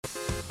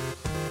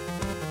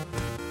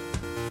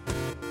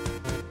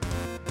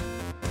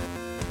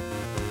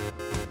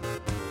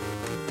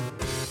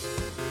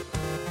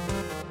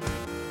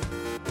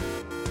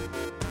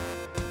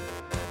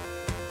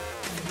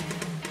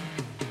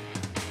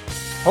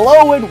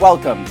Hello and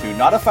welcome to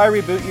Not If I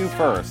Reboot You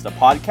First, a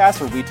podcast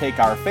where we take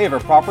our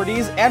favorite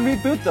properties and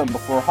reboot them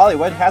before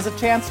Hollywood has a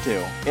chance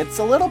to. It's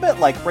a little bit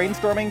like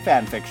brainstorming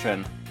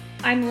fanfiction.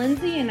 I'm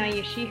Lindsay and I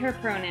use she, her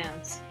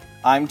pronouns.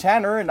 I'm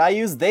Tanner and I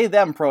use they,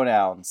 them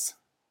pronouns.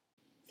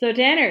 So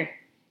Tanner,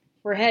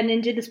 we're heading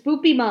into the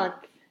spoopy month.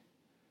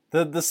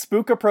 The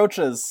spook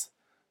approaches.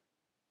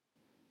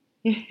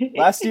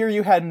 Last year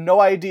you had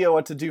no idea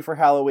what to do for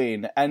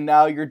Halloween, and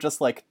now you're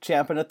just like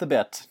champing at the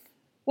bit.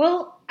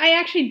 Well, I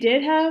actually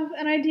did have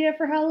an idea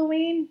for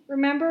Halloween,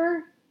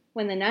 remember?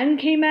 When The Nun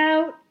came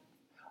out?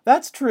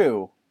 That's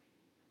true.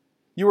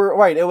 You were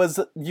right,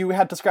 you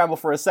had to scramble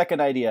for a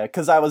second idea,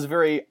 because I was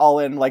very all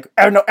in, like,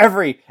 oh no,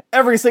 every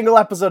single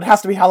episode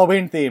has to be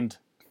Halloween themed.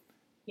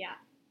 Yeah.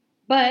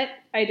 But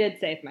I did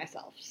save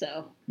myself,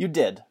 so. You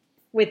did.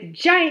 With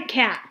giant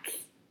cats.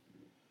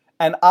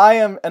 And I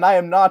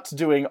am not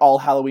doing all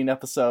Halloween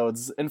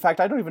episodes. In fact,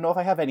 I don't even know if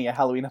I have any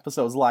Halloween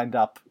episodes lined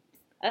up.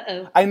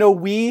 Uh-oh. I know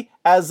we,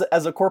 as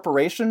a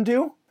corporation,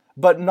 do,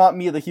 but not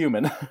me, the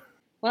human.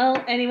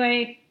 Well,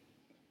 anyway,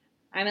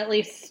 I'm at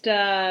least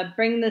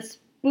bringing the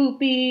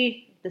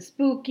spoopy, the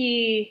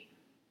spooky,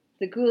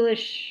 the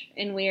ghoulish,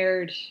 and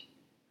weird.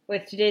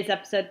 With today's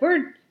episode,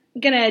 we're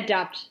gonna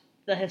adopt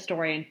The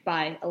Historian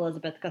by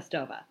Elizabeth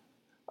Kostova.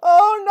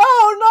 Oh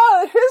no,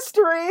 not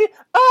history!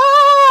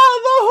 Ah,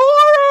 the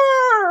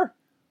horror!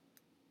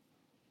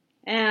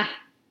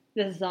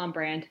 This is on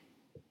brand.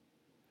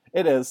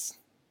 It is.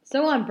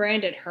 So on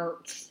brand, it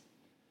hurts.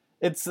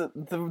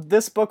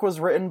 This book was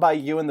written by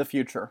you in the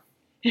future.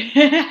 Me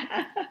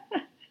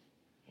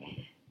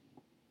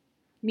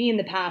in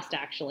the past,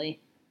 actually.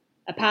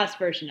 A past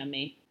version of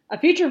me. A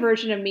future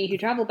version of me who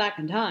traveled back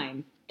in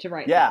time to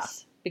write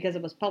this. Because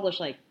it was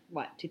published,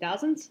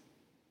 2000s?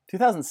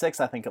 2006,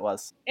 I think it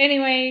was.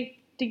 Anyway,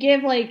 to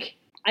give,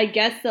 I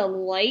guess a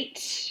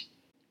light,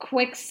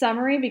 quick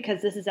summary,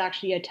 because this is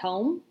actually a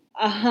tome.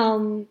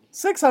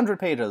 600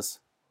 pages.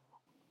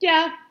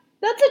 Yeah.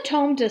 That's a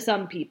tome to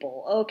some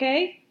people,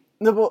 okay?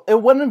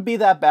 It wouldn't be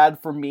that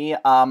bad for me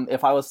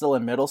if I was still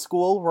in middle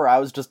school, where I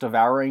was just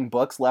devouring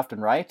books left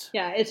and right.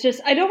 Yeah, it's just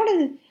I don't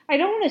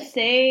want to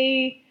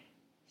say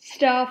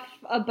stuff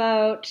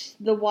about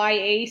the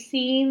YA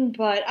scene,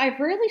 but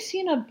I've rarely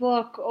seen a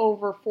book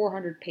over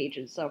 400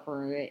 pages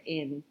over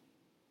in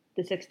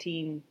the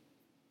 16.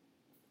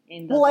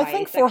 Well, I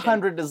think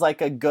 400 is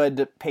like a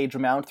good page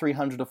amount,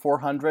 300 to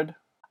 400.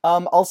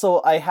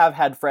 Also, I have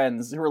had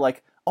friends who were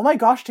like, oh my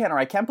gosh, Tanner,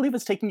 I can't believe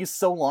it's taking you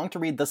so long to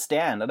read The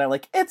Stand. And I'm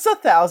like, it's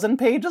 1,000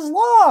 pages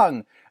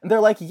long! And they're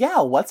like,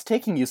 yeah, what's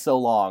taking you so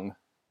long?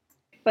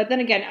 But then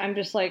again, I'm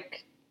just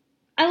like,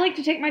 I like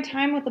to take my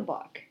time with a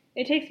book.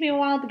 It takes me a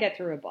while to get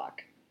through a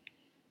book.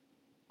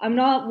 I'm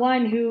not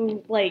one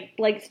who,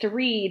 likes to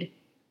read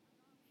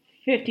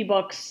 50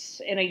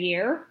 books in a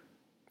year.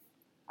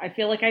 I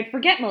feel like I'd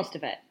forget most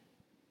of it.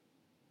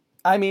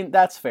 I mean,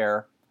 that's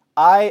fair.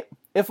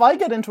 If I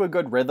get into a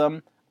good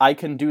rhythm, I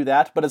can do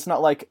that, but it's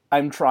not like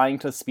I'm trying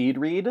to speed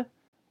read.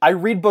 I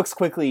read books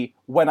quickly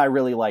when I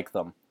really like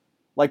them.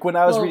 Like when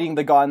I was reading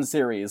the Gone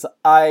series,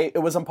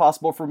 it was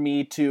impossible for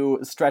me to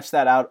stretch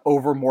that out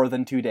over more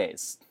than 2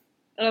 days.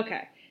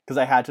 Okay. Because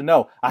I had to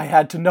know. I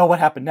had to know what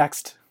happened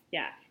next.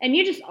 Yeah, and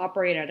you just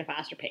operate at a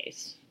faster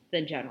pace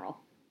than general.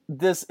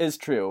 This is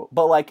true.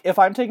 But if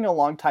I'm taking a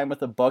long time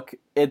with a book,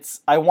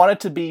 I want it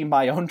to be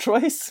my own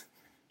choice.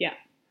 Yeah.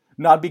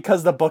 Not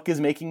because the book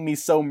is making me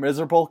so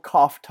miserable.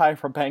 Cough,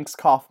 Tyra Banks,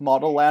 cough,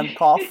 Model Land,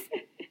 cough.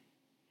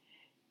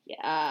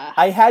 Yeah.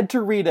 I had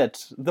to read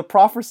it. The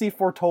prophecy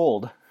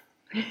foretold.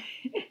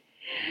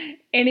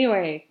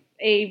 Anyway,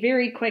 a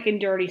very quick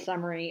and dirty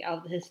summary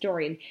of The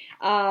Historian.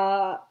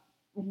 Vlad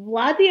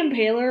the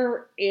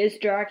Impaler is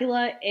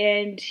Dracula,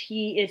 and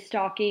he is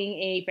stalking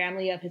a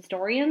family of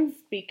historians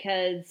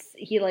because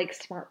he likes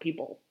smart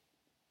people.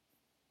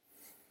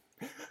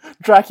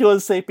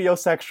 Dracula's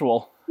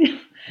sapiosexual.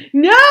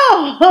 No!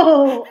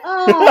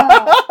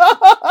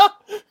 Oh!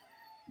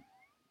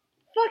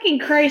 Fucking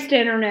Christ,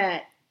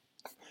 internet.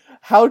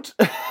 How to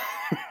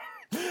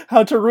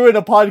ruin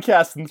a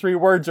podcast in 3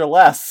 words or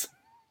less.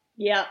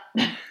 Yep.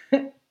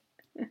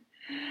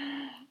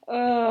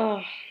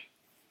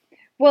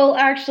 Well,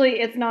 actually,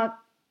 it's not.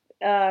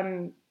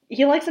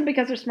 He likes them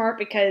because they're smart,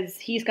 because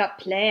he's got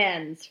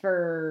plans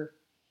for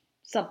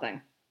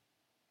something.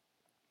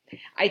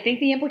 I think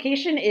the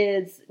implication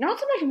is not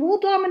so much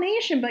world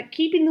domination, but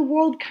keeping the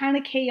world kind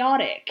of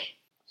chaotic.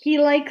 He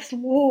likes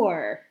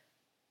war.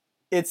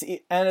 It's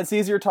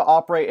easier to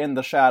operate in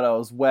the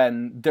shadows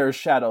when there's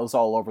shadows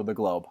all over the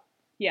globe.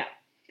 Yeah.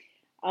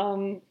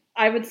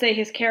 I would say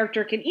his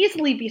character can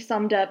easily be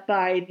summed up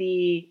by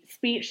the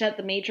speech that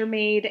the Major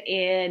made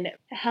in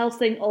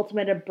Hellsing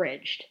Ultimate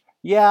Abridged.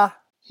 Yeah.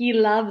 He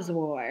loves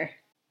war.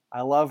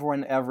 I love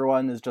when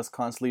everyone is just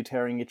constantly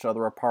tearing each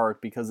other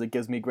apart because it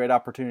gives me great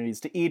opportunities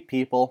to eat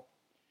people.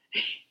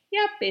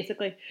 Yeah,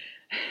 basically.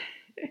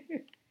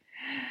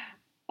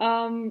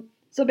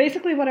 So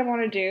basically what I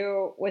want to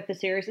do with the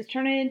series is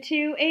turn it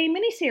into a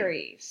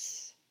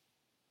mini-series.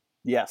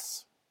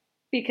 Yes.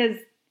 Because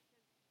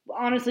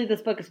honestly,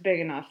 this book is big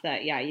enough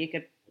that, yeah, you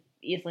could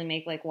easily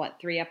make,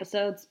 3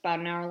 episodes, about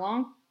an hour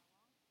long,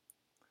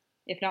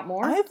 if not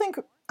more. I think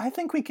I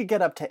think we could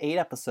get up to 8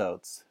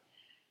 episodes.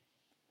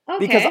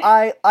 Because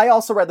Okay. I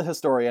also read The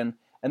Historian,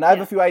 and I have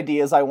Yeah. a few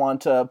ideas I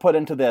want to put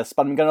into this,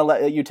 but I'm going to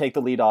let you take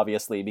the lead,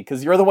 obviously,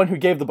 because you're the one who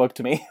gave the book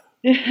to me.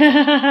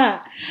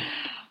 Yeah.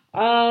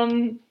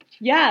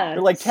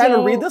 You're like,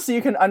 Tanner, read this so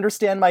you can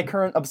understand my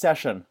current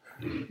obsession.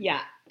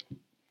 Yeah.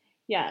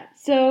 Yeah.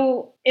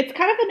 So it's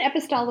kind of an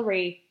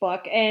epistolary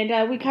book,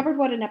 and we covered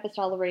what an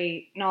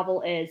epistolary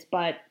novel is,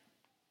 but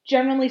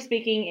generally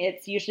speaking,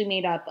 it's usually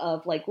made up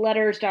of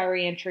letters,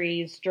 diary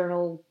entries,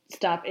 journal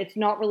stuff. It's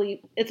not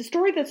really, it's a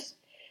story that's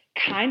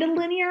kind of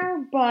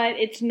linear, but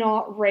it's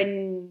not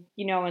written,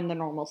 in the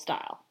normal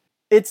style.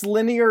 It's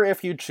linear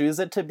if you choose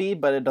it to be,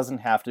 but it doesn't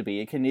have to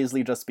be. It can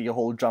easily just be a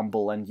whole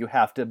jumble, and you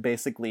have to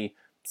basically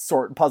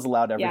puzzle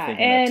out everything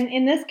in it. And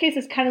in this case,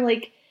 it's kind of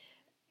like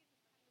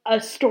a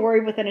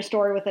story within a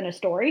story within a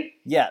story.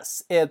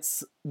 Yes,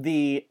 it's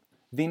the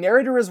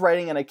narrator is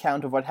writing an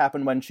account of what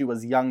happened when she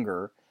was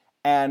younger,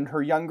 and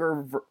her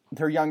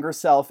younger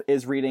self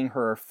is reading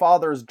her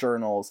father's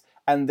journals,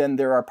 and then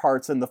there are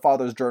parts in the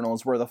father's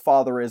journals where the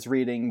father is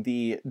reading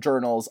the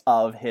journals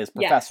of his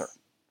professor. Yes.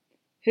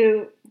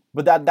 Who?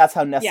 But that's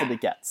how nested it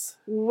gets.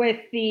 With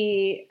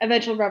the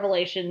eventual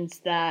revelations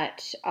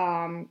that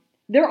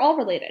they're all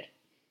related,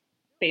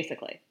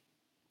 basically.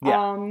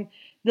 Yeah.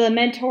 The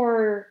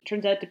mentor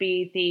turns out to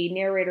be the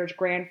narrator's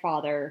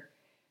grandfather,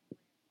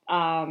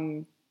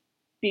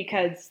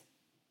 because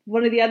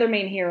one of the other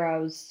main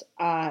heroes,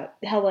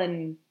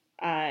 Helen,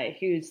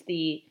 who's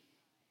the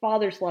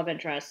father's love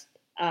interest,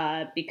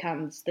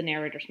 becomes the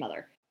narrator's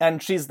mother.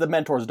 And she's the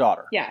mentor's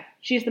daughter. Yeah,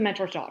 she's the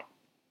mentor's daughter.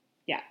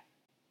 Yeah.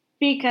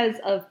 Because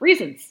of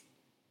reasons.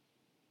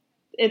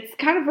 It's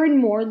kind of written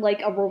more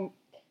like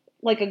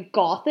a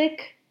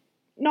gothic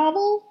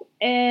novel,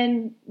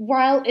 and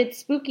while it's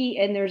spooky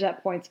and there's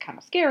at points kind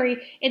of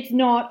scary, it's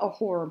not a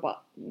horror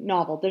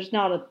novel. There's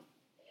not a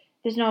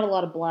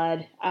lot of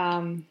blood.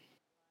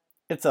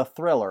 It's a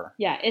thriller.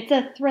 Yeah, it's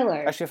a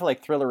thriller. Actually, I feel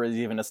like thriller is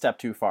even a step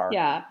too far.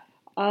 Yeah.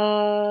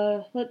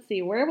 Let's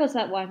see. Where was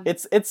that one?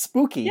 It's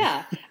spooky.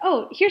 Yeah.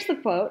 Oh, here's the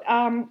quote.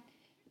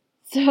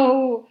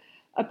 So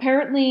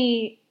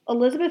apparently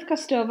Elizabeth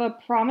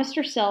Kostova promised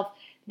herself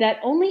that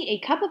only a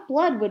cup of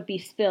blood would be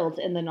spilled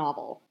in the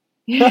novel.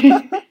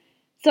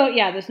 So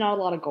yeah, there's not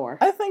a lot of gore.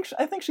 I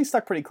think she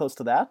stuck pretty close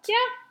to that. Yeah.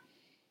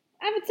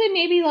 I would say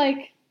maybe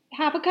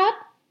half a cup.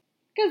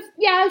 Because,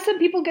 yeah, some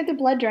people get their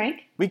blood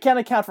drank. We can't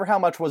account for how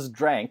much was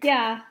drank.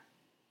 Yeah.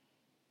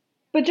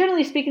 But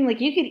generally speaking,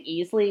 you could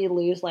easily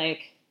lose,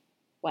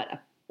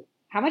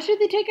 how much did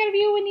they take out of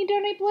you when you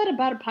donate blood?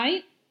 About a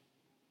pint?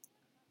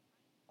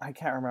 I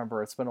can't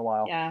remember. It's been a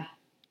while. Yeah.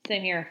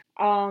 Same here.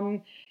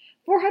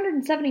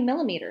 470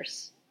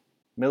 millimeters.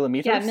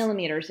 Millimeters? Yeah,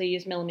 millimeters. They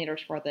use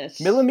millimeters for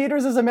this.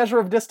 Millimeters is a measure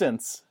of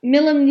distance.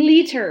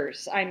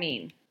 Milliliters, I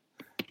mean.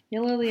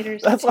 Milliliters.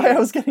 That's why I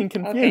was getting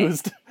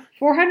confused. Okay.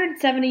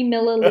 470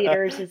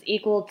 milliliters is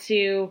equal to,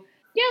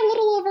 a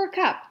little over a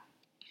cup.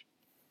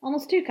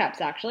 Almost 2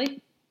 cups,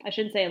 actually. I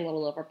shouldn't say a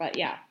little over, but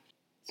yeah.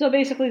 So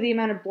basically the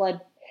amount of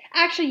blood...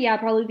 Actually, yeah,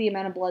 probably the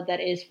amount of blood that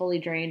is fully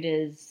drained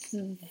is...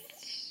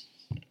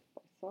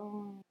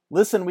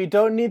 Listen, we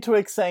don't need to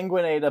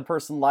exsanguinate a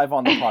person live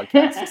on the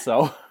podcast,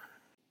 so...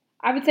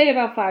 I would say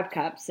about 5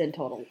 cups in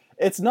total.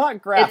 It's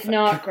not graphic. It's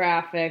not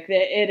graphic.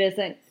 It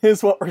isn't...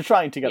 Is what we're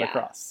trying to get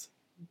across.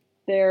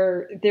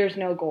 There's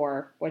no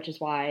gore, which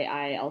is why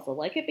I also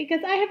like it,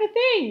 because I have a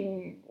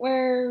thing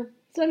where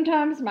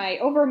sometimes my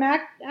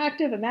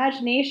overactive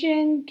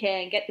imagination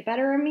can get the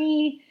better of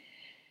me.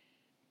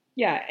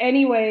 Yeah,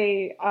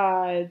 anyway,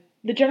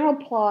 the general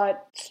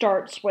plot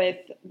starts with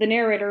the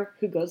narrator,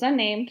 who goes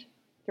unnamed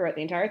throughout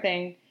the entire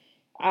thing.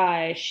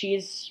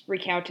 She's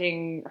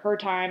recounting her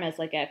time as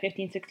a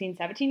 15, 16,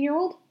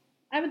 17-year-old,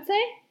 I would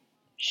say.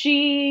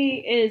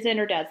 She is in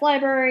her dad's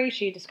library.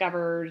 She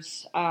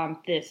discovers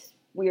this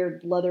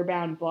weird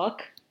leather-bound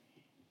book,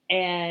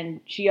 and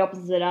she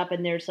opens it up,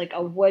 and there's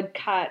a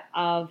woodcut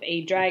of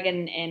a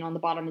dragon, and on the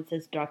bottom it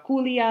says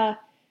Draculia,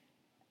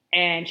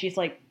 and she's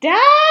like,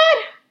 Dad,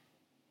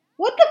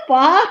 what the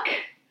fuck?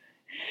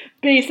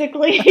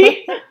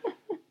 Basically.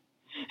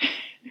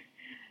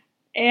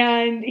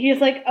 And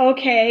he's like,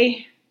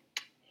 okay,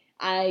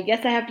 I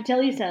guess I have to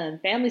tell you some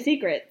family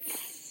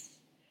secrets.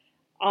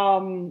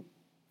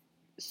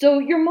 So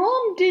your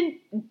mom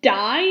didn't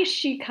die,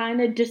 she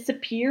kind of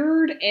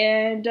disappeared,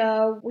 and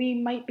we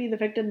might be the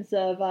victims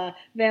of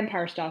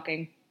vampire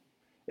stalking.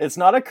 It's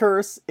not a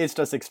curse, it's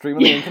just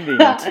extremely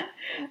inconvenient.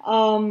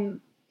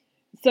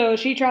 So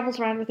she travels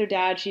around with her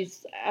dad.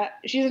 She's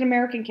an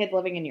American kid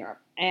living in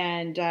Europe,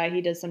 and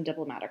he does some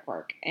diplomatic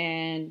work.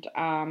 And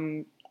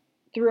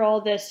through all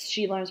this,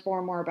 she learns more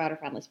and more about her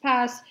family's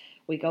past.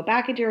 We go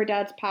back into her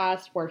dad's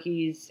past, where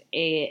he's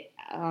I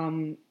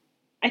think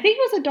he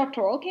was a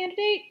doctoral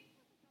candidate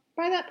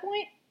by that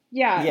point.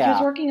 Yeah, he Yeah.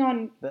 was working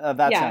on.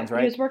 That sounds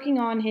right. He was working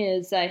on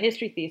his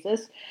history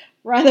thesis,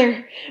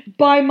 rather,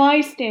 by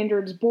my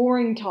standards,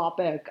 boring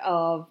topic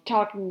of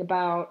talking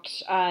about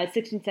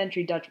 16th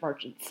century Dutch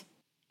merchants.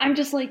 I'm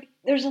just like,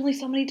 there's only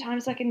so many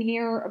times I can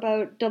hear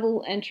about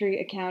double entry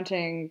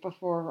accounting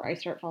before I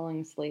start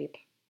falling asleep.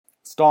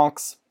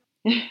 Stonks.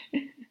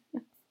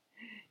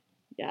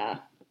 Yeah.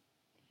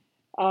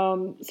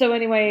 So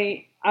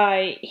anyway,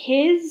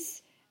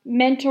 his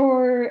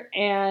mentor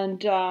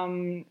and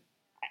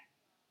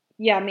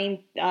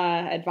main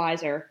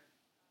advisor,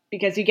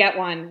 because you get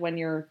one when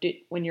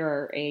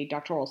you're a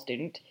doctoral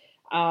student,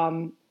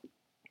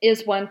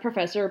 is one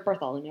Professor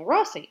Bartholomew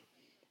Rossi.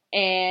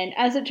 And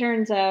as it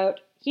turns out,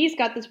 he's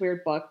got this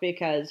weird book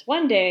because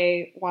one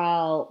day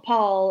while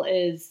Paul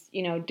is,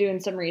 doing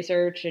some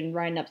research and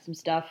writing up some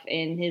stuff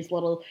in his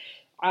little,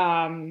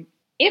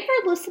 if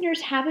our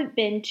listeners haven't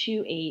been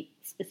to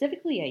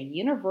specifically a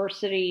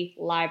university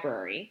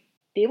library,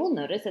 they will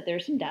notice that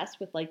there's some desks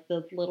with like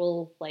the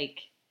little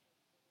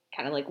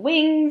kind of like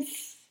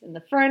wings in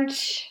the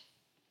front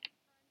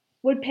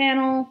wood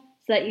panel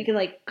so that you can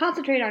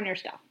concentrate on your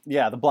stuff.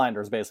 Yeah, the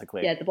blinders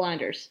basically. Yeah, the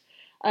blinders.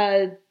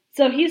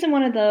 So he's in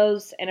one of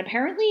those, and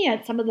apparently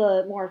at some of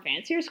the more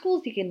fancier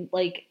schools, you can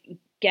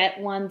get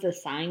ones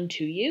assigned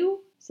to you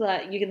so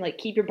that you can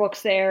keep your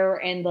books there,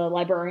 and the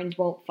librarians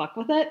won't fuck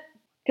with it.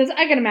 Because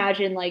I can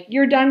imagine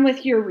you're done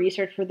with your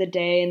research for the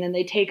day, and then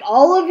they take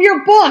all of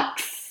your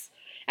books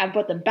and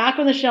put them back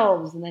on the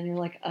shelves, and then you're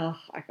like, oh,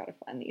 I gotta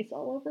find these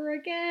all over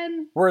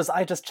again. Whereas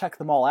I just check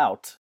them all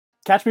out.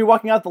 Catch me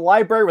walking out the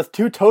library with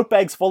 2 tote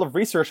bags full of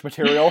research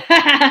material.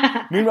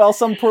 Meanwhile,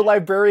 some poor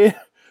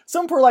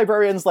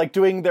librarians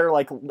doing their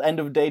end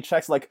of day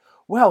checks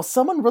wow,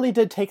 someone really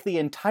did take the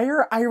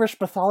entire Irish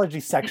mythology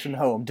section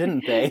home,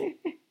 didn't they?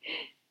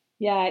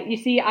 Yeah, you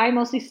see, I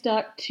mostly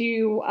stuck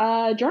to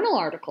journal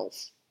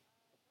articles.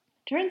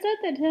 Turns out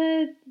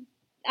that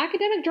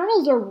academic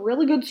journals are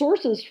really good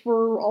sources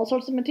for all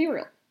sorts of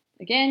material.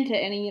 Again, to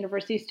any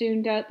university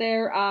student out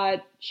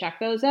there, check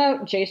those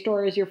out.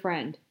 JSTOR is your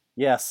friend.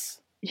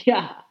 Yes.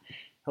 Yeah.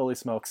 Holy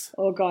smokes.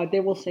 Oh god, they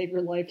will save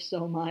your life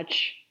so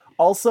much.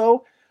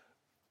 Also,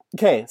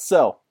 okay,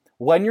 so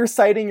when you're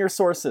citing your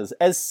sources,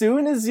 as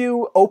soon as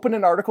you open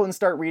an article and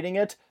start reading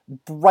it,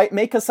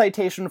 make a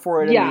citation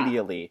for it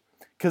immediately.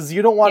 Because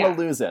you don't want to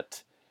lose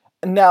it.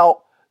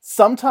 Now,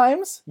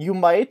 sometimes you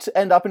might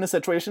end up in a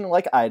situation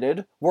like I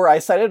did, where I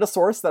cited a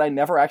source that I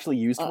never actually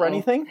used for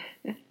anything.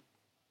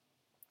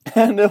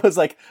 And it was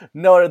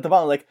note at the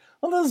bottom,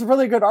 well, this is a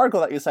really good article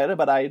that you cited,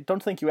 but I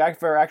don't think you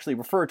ever actually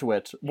refer to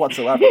it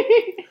whatsoever.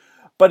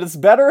 But it's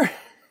better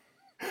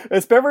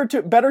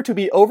to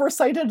be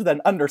oversighted than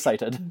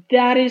undercited.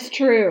 That is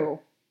true.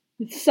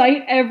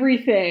 Cite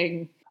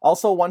everything.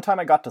 Also, one time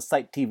I got to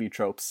cite TV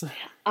tropes.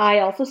 I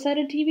also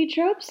cited TV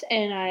tropes,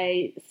 and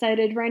I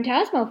cited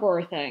Rantasmo for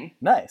a thing.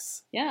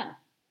 Nice. Yeah.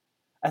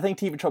 I think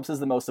TV tropes is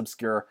the most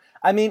obscure.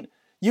 I mean,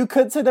 you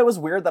could say that was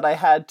weird that I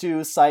had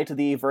to cite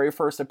the very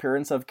first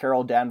appearance of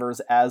Carol Danvers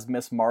as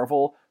Miss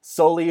Marvel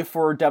solely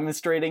for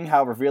demonstrating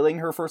how revealing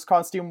her first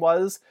costume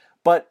was,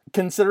 but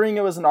considering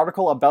it was an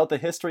article about the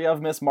history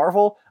of Miss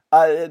Marvel,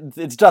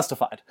 it's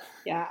justified.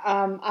 Yeah,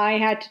 I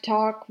had to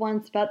talk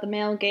once about the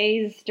male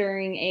gaze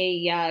during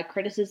a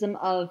criticism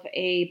of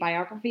a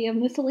biography of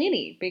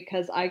Mussolini,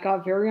 because I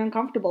got very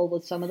uncomfortable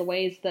with some of the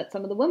ways that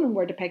some of the women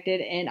were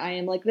depicted, and I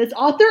am like, this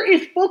author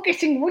is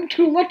focusing way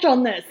too much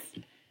on this.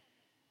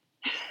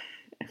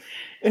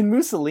 In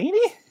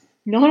Mussolini?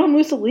 Not on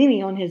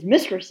Mussolini, on his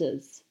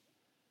mistresses.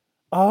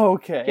 Oh,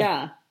 okay.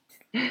 Yeah.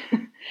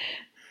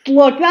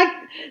 Look,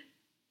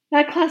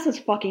 that class is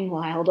fucking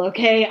wild,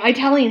 okay?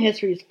 Italian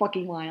history is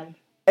fucking wild.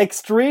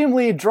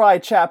 Extremely dry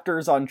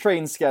chapters on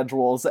train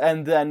schedules,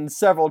 and then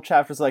several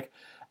chapters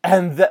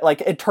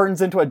it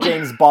turns into a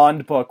James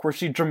Bond book where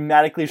she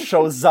dramatically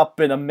shows up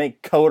in a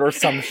mink coat or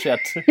some shit.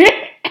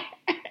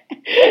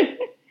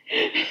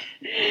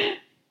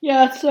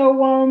 Yeah,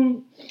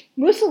 so,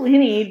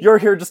 Mussolini... You're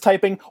here just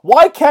typing,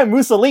 why can't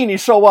Mussolini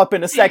show up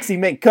in a sexy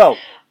mink coat?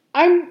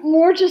 I'm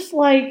more just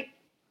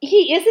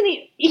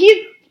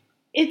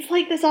it's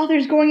like this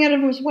author's going out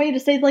of his way to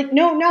say,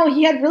 no,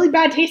 he had really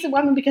bad taste in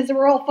women because they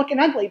were all fucking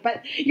ugly,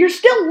 but you're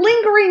still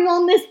lingering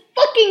on this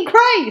fucking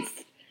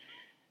Christ!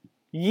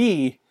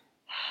 Yee.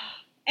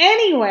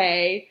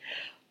 Anyway...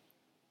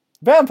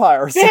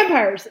 Vampires!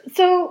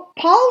 So,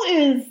 Paul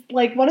is,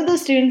 one of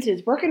those students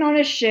who's working on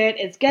his shit,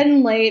 it's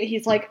getting late,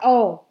 he's like,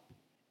 oh,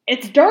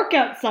 it's dark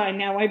outside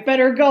now, I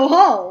better go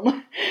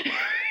home.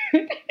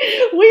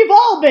 We've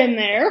all been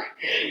there.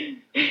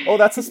 Oh,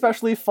 that's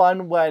especially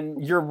fun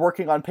when you're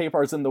working on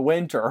papers in the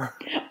winter.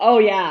 Oh,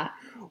 yeah.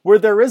 Where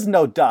there is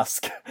no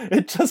dusk.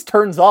 It just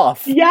turns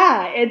off.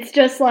 Yeah, it's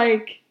just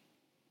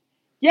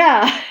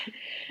yeah.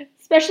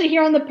 Especially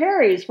here on the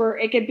prairies, where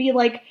it could be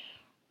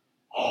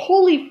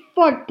holy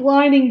fuck,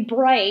 blinding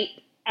bright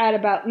at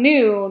about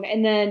noon,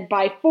 and then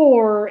by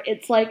 4,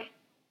 it's I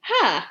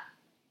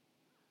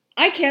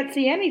can't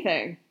see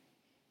anything.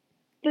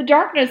 The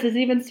darkness is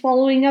even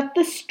swallowing up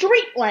the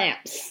street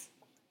lamps.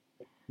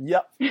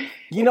 Yep.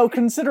 You know,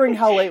 considering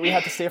how late we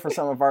had to stay for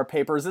some of our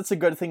papers, it's a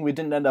good thing we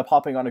didn't end up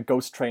hopping on a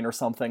ghost train or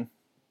something.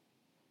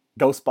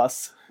 Ghost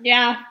bus.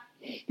 Yeah.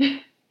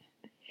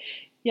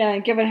 Yeah,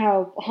 and given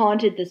how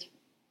haunted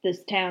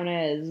this town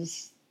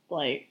is,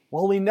 like...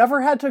 Well, we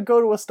never had to go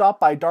to a stop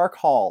by Dark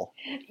Hall.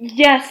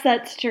 Yes,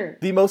 that's true.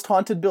 The most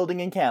haunted building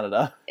in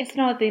Canada. It's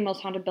not the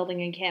most haunted building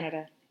in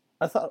Canada.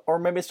 I thought, or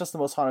maybe it's just the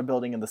most haunted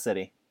building in the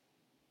city.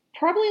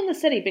 Probably in the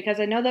city,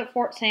 because I know that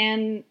Fort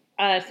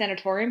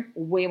Sanatorium,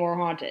 way more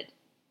haunted.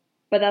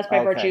 But that's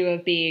by virtue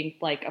of being,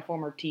 like, a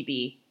former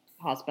TB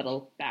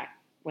hospital back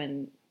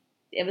when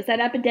it was at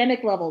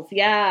epidemic levels.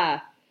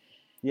 Yeah.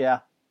 Yeah.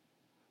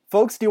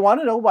 Folks, do you want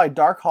to know why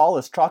Dark Hall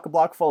is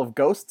chock-a-block full of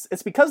ghosts?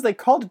 It's because they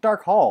called it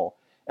Dark Hall.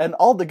 And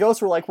all the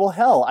ghosts were like, well,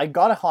 hell, I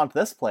gotta haunt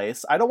this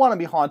place. I don't want to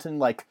be haunting,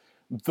 like,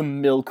 the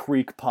Mill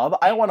Creek pub.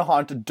 I want to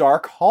haunt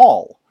Dark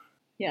Hall.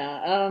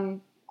 Yeah,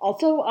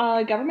 also,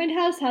 Government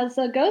House has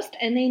a ghost,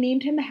 and they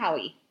named him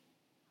Howie.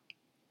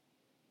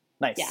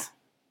 Nice. Yeah.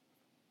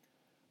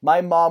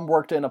 My mom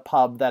worked in a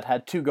pub that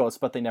had 2 ghosts,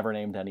 but they never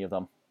named any of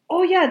them.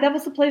 Oh, yeah, that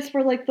was the place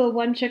where, like, the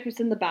one chick was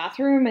in the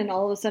bathroom, and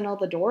all of a sudden all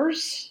the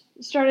doors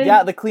started...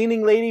 Yeah, the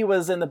cleaning lady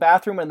was in the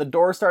bathroom, and the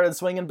door started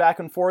swinging back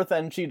and forth,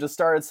 and she just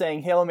started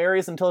saying Hail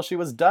Marys until she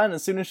was done.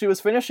 As soon as she was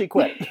finished, she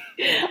quit.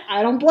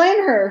 I don't blame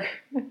her.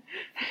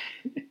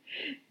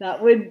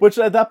 That would... Which,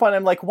 at that point,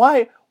 I'm like,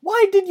 why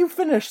did you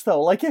finish,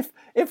 though? Like,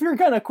 if you're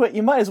gonna quit,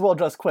 you might as well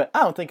just quit.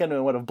 I don't think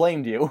anyone would have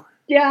blamed you.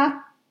 Yeah.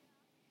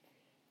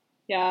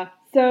 Yeah.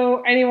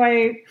 So,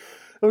 anyway...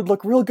 It would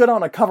look real good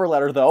on a cover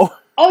letter, though.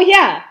 Oh,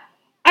 yeah!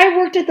 I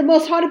worked at the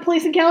most haunted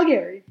place in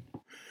Calgary.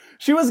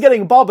 She was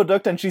getting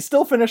Babadooked, and she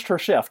still finished her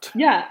shift.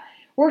 Yeah.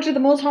 Worked at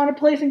the most haunted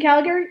place in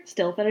Calgary,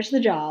 still finished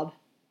the job.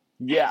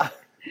 Yeah.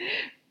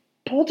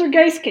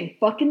 Poltergeist can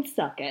fucking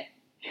suck it.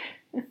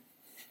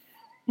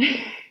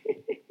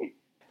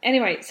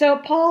 Anyway, so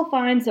Paul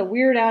finds a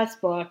weird-ass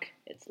book.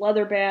 It's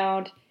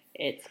leather-bound.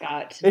 It's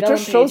got... It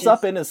just shows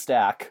up in his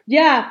stack.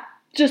 Yeah,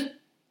 just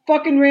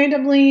fucking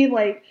randomly,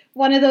 like,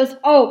 one of those...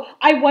 Oh,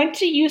 I went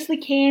to use the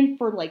can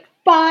for, like,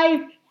 5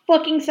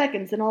 fucking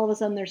seconds, and all of a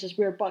sudden there's this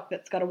weird book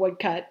that's got a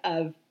woodcut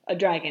of a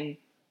dragon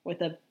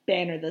with a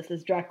banner that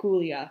says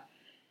Draculia.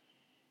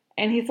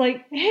 And he's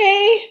like,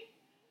 hey,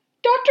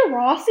 Dr.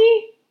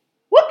 Rossi?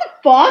 What the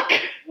fuck?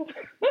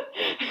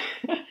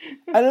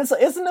 And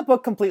isn't the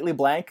book completely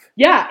blank?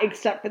 Yeah,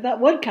 except for that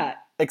woodcut.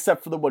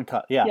 Except for the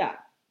woodcut, yeah. Yeah.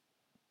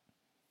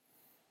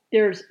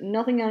 There's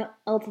nothing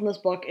else in this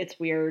book. It's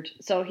weird.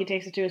 So he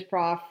takes it to his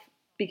prof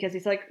because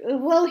he's like,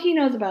 well, he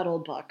knows about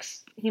old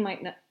books. He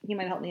might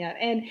help me out.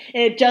 And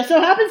it just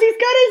so happens he's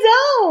got his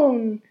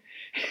own.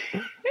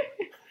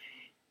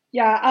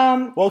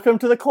 Yeah. Welcome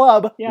to the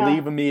club. Yeah.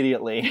 Leave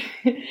immediately.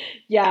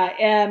 Yeah.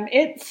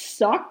 It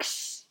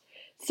sucks.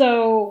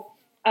 So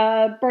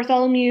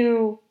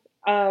Bartholomew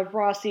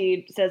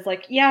Rossi says,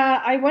 like,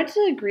 yeah, I went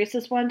to Greece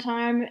this one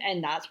time,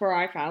 and that's where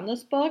I found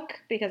this book,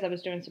 because I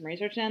was doing some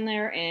research down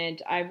there,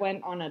 and I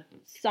went on a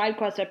side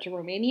quest up to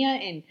Romania,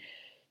 and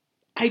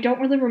I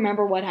don't really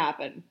remember what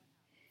happened.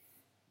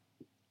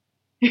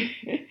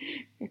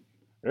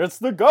 It's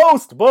the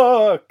ghost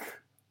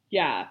book!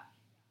 Yeah.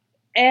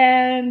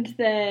 And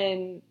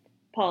then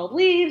Paul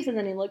leaves, and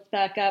then he looks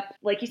back up,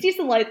 like, he sees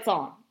the lights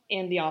on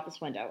in the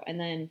office window, and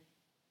then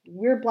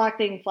weird black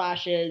thing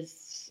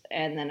flashes,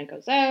 and then it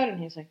goes out, and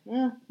he's like,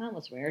 oh, that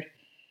was weird.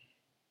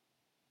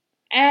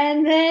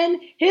 And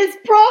then his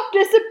prof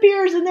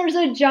disappears, and there's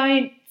a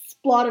giant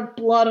splot of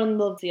blood on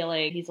the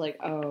ceiling. He's like,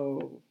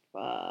 oh,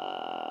 fuck.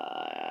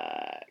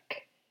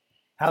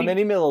 How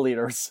many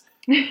milliliters?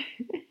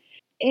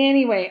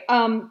 Anyway,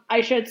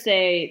 I should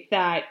say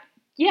that,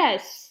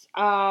 yes,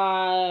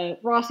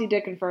 Rossi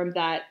did confirm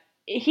that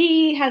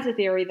he has a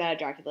theory that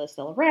Dracula is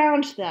still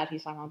around, that he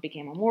somehow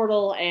became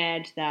immortal,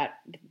 and that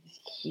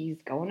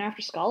he's going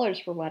after scholars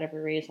for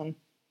whatever reason.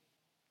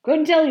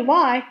 Couldn't tell you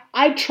why.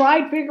 I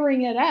tried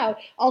figuring it out.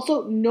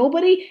 Also,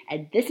 nobody,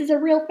 and this is a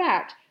real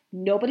fact,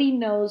 nobody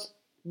knows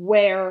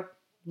where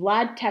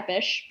Vlad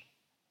Tepes,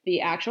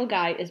 the actual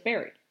guy, is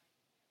buried.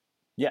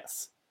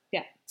 Yes.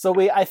 Yeah. So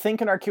I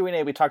think in our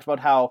Q&A we talked about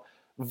how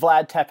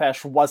Vlad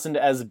Tepes wasn't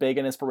as big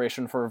an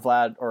inspiration for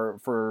Vlad or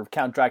for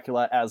Count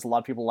Dracula as a lot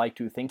of people like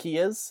to think he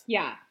is.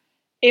 Yeah.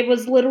 It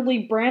was literally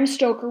Bram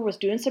Stoker was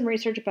doing some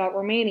research about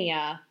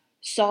Romania,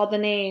 saw the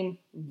name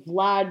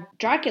Vlad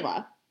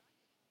Dracula,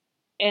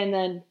 and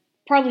then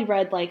probably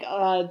read, like,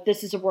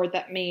 this is a word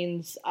that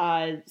means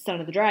son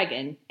of the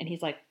dragon. And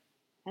he's like,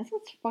 that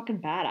sounds fucking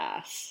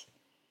badass.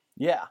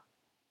 Yeah.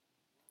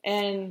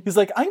 And he's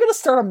like, I'm going to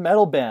start a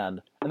metal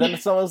band. And then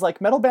someone was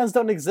like, metal bands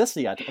don't exist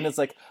yet. And it's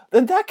like,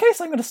 in that case,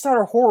 I'm going to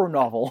start a horror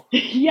novel.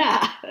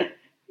 Yeah.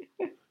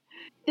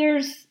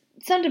 There's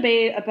some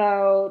debate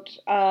about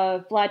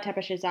Vlad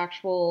Tepes'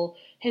 actual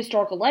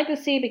historical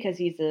legacy, because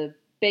he's a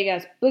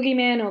big-ass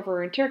boogeyman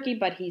over in Turkey,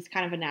 but he's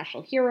kind of a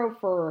national hero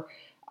for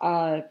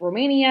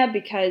Romania,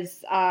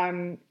 because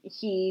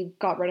he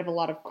got rid of a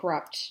lot of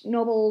corrupt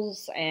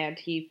nobles, and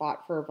he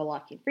fought for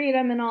Wallachian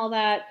freedom and all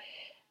that.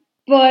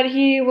 But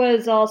he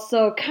was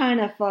also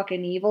kind of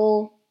fucking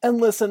evil. And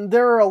listen,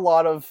 there's a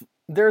lot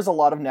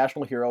of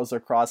national heroes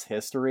across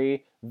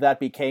history that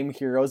became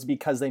heroes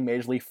because they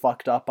majorly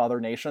fucked up other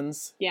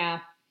nations. Yeah.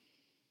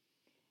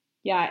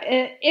 Yeah.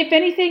 If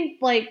anything,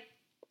 like,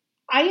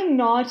 I am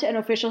not an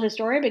official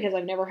historian because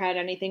I've never had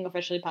anything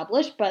officially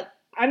published, but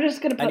I'm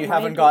just going to put And you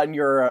haven't gotten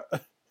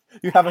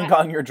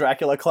your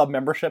Dracula Club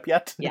membership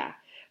yet? Yeah.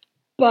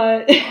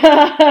 But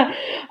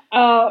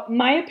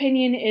my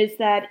opinion is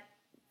that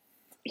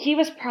he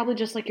was probably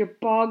just like your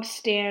bog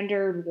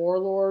standard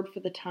warlord for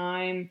the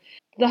time.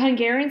 The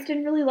Hungarians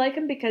didn't really like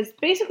him because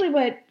basically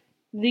what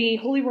the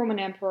Holy Roman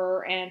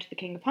Emperor and the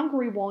King of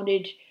Hungary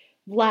wanted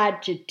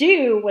Vlad to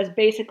do was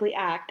basically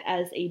act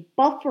as a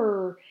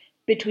buffer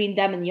between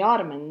them and the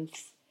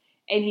Ottomans.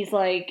 And he's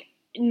like,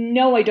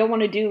 no, I don't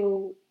want to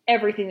do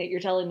everything that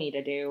you're telling me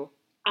to do.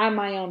 I'm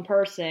my own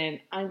person.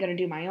 I'm going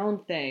to do my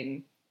own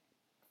thing.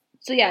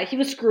 So yeah, he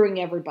was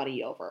screwing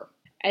everybody over.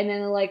 And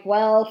then they're like,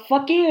 well,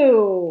 fuck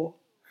you.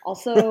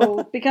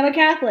 Also, become a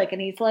Catholic. And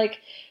he's like,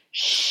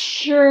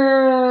 sure,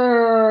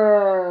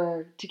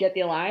 to get the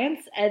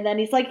alliance. And then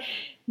he's like,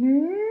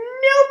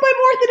 nope, I'm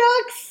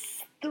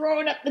Orthodox.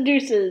 Throwing up the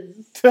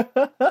deuces.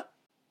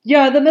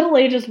 Yeah, the Middle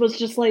Ages was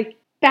just like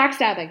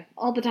backstabbing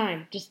all the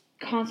time. Just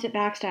constant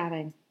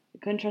backstabbing. You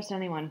couldn't trust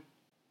anyone.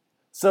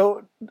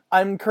 So,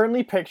 I'm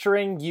currently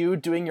picturing you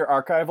doing your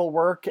archival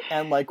work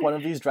and, like, one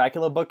of these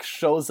Dracula books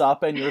shows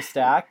up in your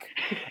stack,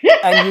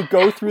 and you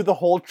go through the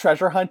whole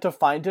treasure hunt to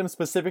find him,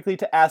 specifically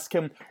to ask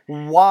him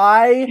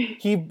why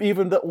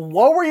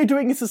what were you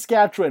doing in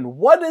Saskatchewan?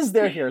 What is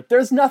there here?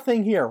 There's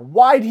nothing here.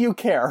 Why do you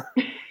care?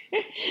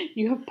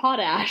 You have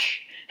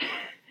potash.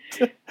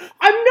 I'm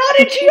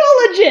not a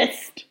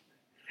geologist!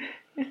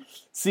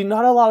 See,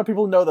 not a lot of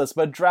people know this,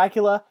 but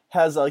Dracula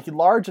has a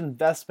large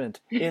investment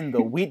in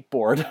the wheat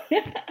board.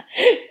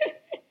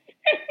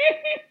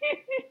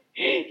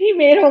 He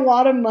made a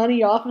lot of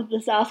money off of the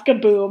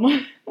Saska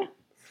boom.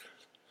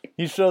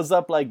 He shows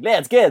up like,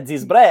 let's get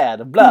this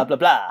bread, blah, blah,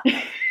 blah.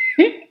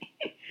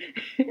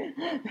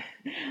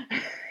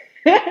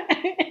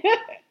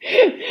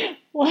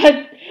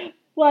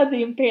 Vlad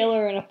the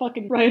Impaler in a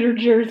fucking Rider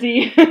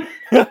jersey.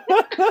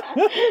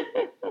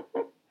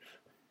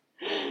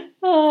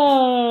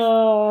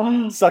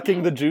 Oh.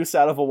 Sucking the juice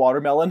out of a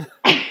watermelon.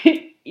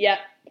 Yep,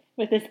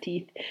 with his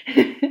teeth.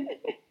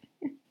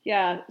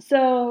 Yeah,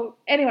 so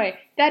anyway,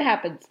 that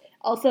happens.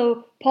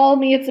 Also, Paul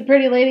meets a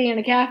pretty lady in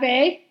a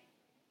cafe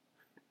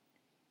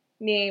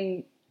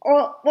named...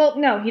 Well,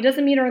 no, he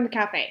doesn't meet her in the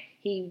cafe.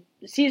 He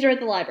sees her at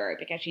the library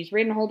because she's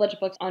reading a whole bunch of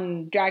books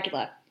on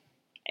Dracula.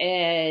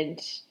 And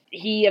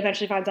he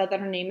eventually finds out that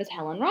her name is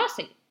Helen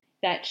Rossi.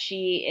 That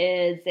she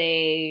is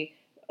a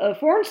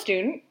foreign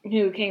student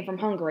who came from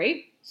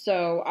Hungary.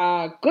 So,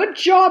 good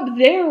job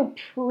there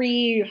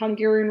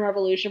pre-Hungarian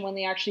Revolution when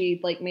they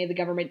actually, made the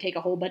government take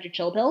a whole bunch of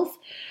chill pills.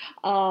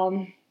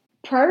 Prior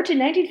to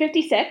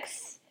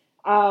 1956,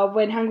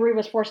 when Hungary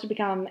was forced to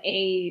become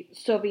a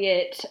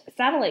Soviet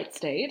satellite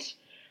state,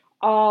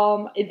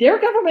 their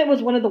government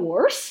was one of the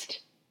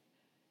worst.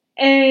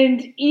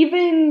 And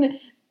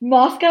even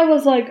Moscow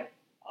was like,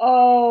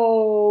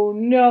 oh,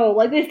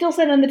 no. They still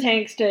sent in the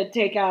tanks to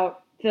take out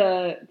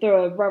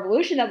the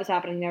revolution that was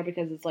happening there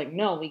because it's like,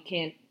 no, we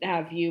can't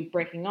have you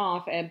breaking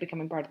off and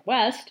becoming part of the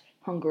West,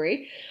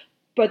 Hungary.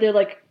 But they're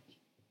like,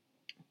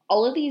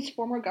 all of these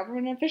former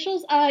government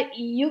officials,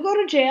 you go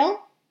to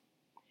jail.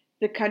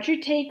 The country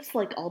takes,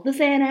 all the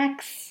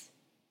Xanax.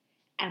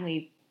 And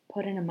we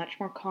put in a much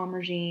more calm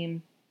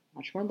regime,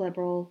 much more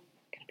liberal.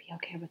 You're going to be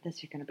okay with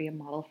this. You're going to be a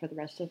model for the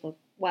rest of the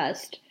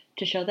West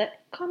to show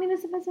that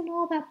communism isn't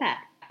all that bad.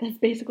 That's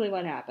basically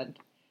what happened.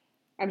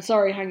 I'm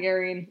sorry,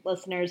 Hungarian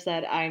listeners,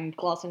 that I'm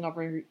glossing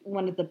over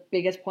one of the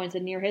biggest points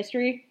in near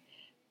history,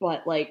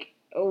 but,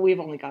 we've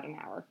only got an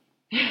hour.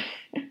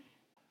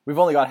 We've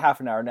only got half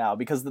an hour now,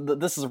 because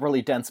this is a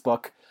really dense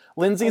book.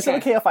 Lindsay, is it Okay.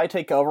 okay if I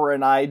take over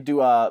and I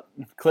do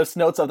Cliff's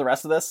Notes of the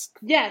rest of this?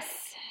 Yes.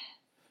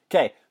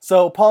 Okay,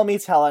 so Paul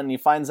meets Helen, and he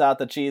finds out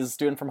that she's a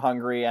student from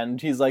Hungary, and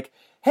he's like,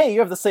 hey,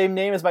 you have the same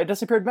name as my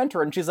disappeared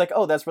mentor, and she's like,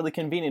 oh, that's really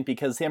convenient,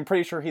 because I'm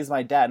pretty sure he's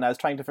my dad, and I was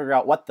trying to figure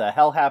out what the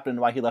hell happened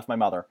and why he left my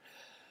mother.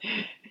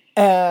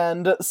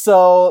 And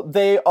so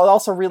they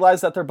also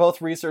realize that they're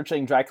both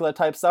researching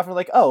Dracula-type stuff, and they're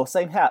like, oh,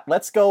 same hat.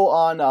 Let's go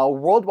on a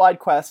worldwide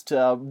quest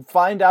to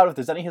find out if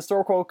there's any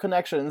historical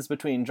connections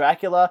between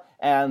Dracula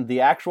and the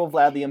actual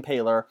Vlad the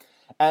Impaler.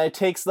 And it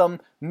takes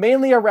them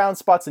mainly around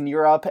spots in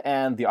Europe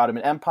and the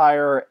Ottoman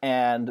Empire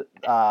and...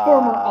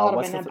 Former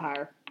Ottoman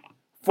Empire.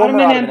 Former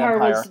Ottoman Empire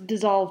was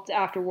dissolved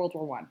after World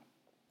War I.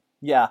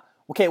 Yeah.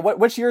 Okay,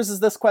 which years is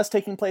this quest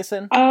taking place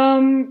in?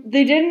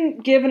 They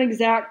didn't give an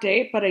exact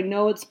date, but I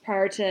know it's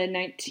prior to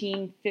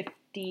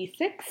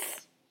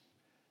 1956.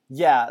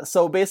 Yeah,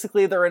 so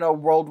basically they're in a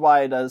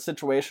worldwide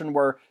situation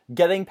where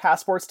getting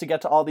passports to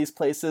get to all these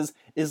places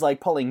is like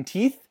pulling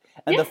teeth,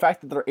 and the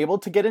fact that they're able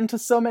to get into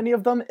so many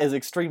of them is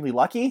extremely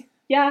lucky.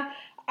 Yeah,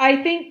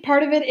 I think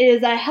part of it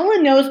is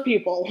Helen knows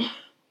people.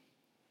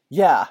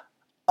 Yeah.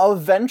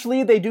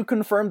 Eventually they do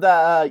confirm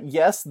that,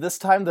 yes, this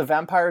time the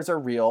vampires are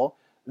real.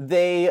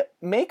 They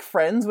make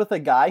friends with a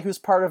guy who's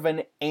part of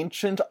an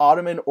ancient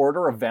Ottoman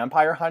order of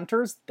vampire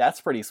hunters. That's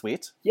pretty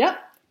sweet. Yep.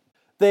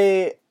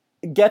 They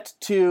get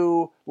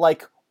to,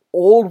 like,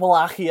 old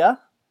Wallachia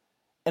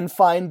and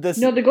find this...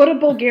 No, they go to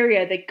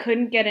Bulgaria. They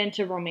couldn't get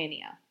into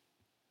Romania.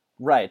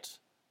 Right.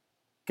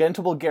 Get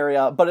into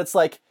Bulgaria, but it's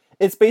like,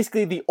 it's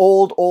basically the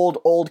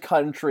old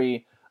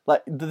country.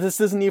 Like,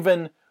 this isn't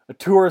even a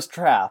tourist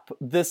trap.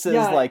 This is,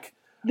 like...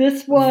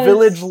 This was...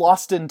 Village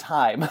lost in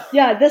time.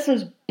 Yeah, this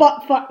was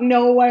buttfuck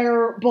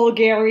nowhere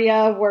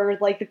Bulgaria, where,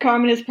 like, the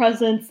communist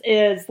presence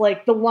is,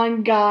 like, the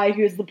one guy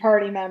who's the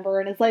party member,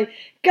 and it's like,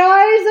 guys,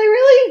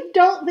 I really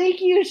don't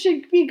think you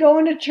should be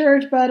going to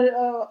church, but,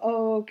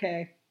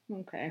 okay.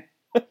 Okay.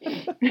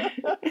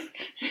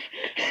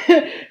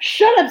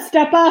 Shut up,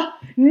 Stepa!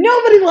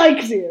 Nobody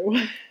likes you!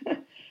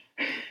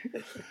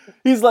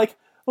 He's like,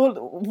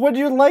 well, would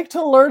you like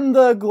to learn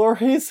the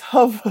glories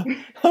of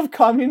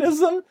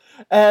communism?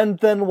 And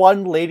then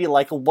one lady,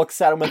 like,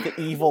 looks at him with the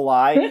evil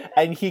eye,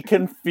 and he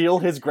can feel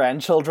his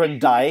grandchildren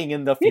dying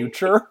in the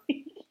future.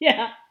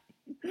 Yeah.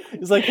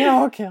 He's like,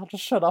 yeah, okay, I'll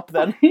just shut up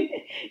then.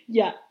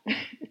 Yeah.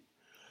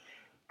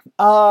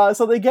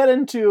 So they get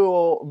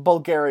into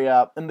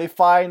Bulgaria, and they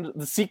find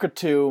the secret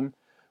tomb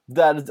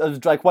that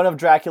is, like, one of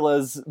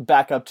Dracula's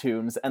backup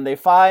tombs, and they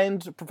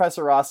find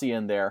Professor Rossi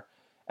in there,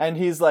 and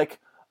he's like,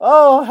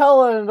 oh,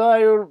 Helen,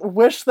 I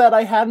wish that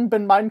I hadn't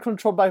been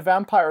mind-controlled by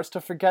vampires to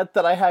forget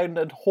that I had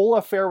a whole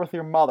affair with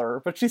your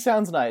mother, but she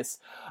sounds nice.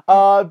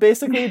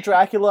 Basically,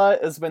 Dracula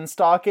has been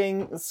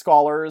stalking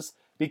scholars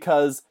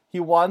because he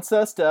wants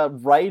us to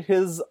write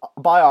his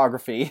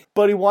biography,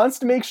 but he wants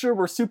to make sure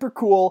we're super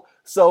cool,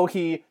 so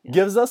he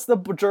gives us the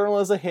journal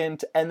as a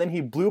hint, and then he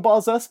blue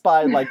balls us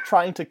by, like,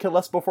 trying to kill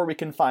us before we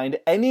can find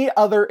any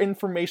other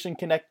information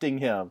connecting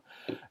him.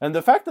 And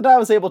the fact that I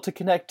was able to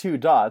connect 2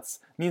 dots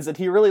means that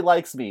he really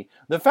likes me.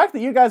 The fact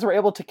that you guys were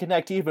able to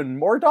connect even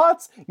more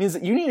dots means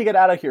that you need to get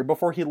out of here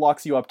before he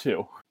locks you up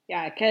too.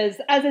 Yeah, because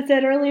as I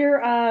said earlier,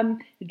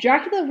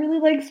 Dracula really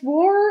likes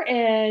war,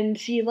 and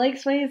he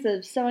likes ways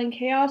of sowing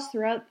chaos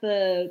throughout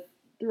the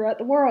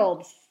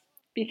world,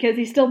 because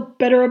he's still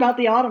bitter about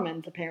the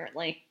Ottomans,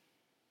 apparently.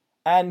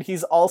 And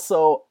he's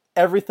also,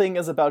 everything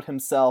is about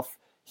himself.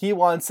 He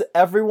wants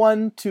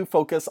everyone to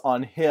focus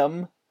on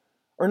him,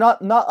 or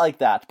not like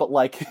that, but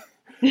like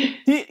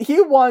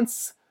he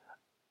wants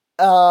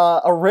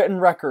a written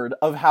record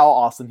of how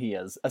awesome he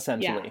is,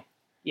 essentially.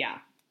 Yeah.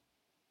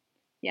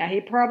 Yeah,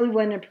 he probably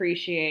wouldn't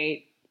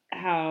appreciate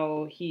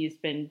how he's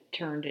been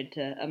turned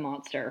into a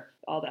monster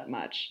all that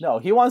much. No,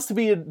 he wants to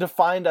be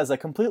defined as a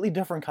completely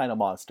different kind of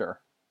monster.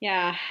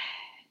 Yeah.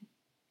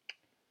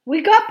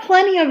 We got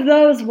plenty of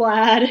those,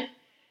 Vlad.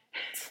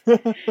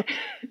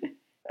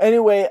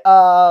 Anyway,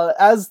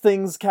 as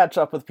things catch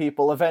up with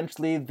people,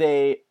 eventually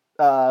they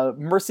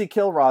mercy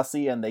kill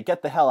Rossi and they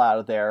get the hell out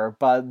of there,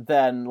 but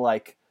then,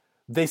 like,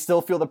 they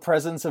still feel the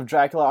presence of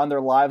Dracula on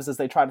their lives as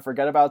they try to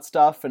forget about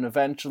stuff, and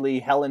eventually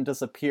Helen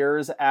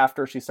disappears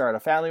after she started a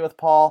family with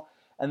Paul,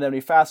 and then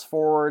we fast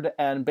forward,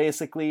 and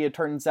basically it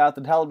turns out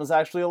that Helen was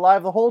actually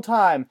alive the whole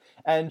time,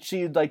 and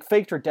she, like,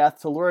 faked her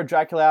death to lure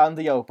Dracula out in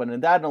the open,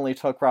 and that only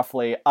took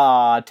roughly,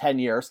 10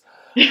 years.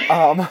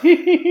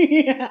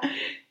 Yeah.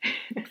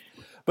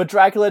 But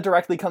Dracula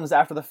directly comes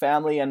after the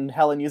family, and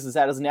Helen uses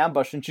that as an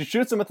ambush, and she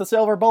shoots him with a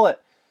silver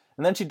bullet.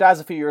 And then she dies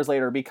a few years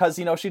later because,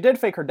 you know, she did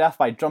fake her death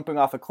by jumping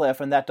off a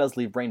cliff, and that does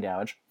leave brain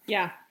damage.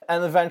 Yeah.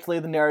 And eventually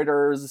the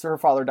her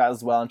father dies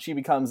as well, and she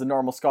becomes a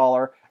normal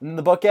scholar. And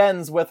the book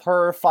ends with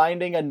her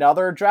finding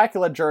another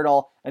Dracula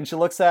journal, and she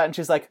looks at it and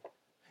she's like,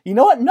 you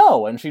know what?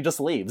 No. And she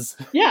just leaves.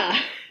 Yeah.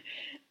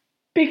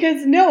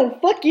 Because no,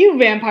 fuck you,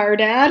 vampire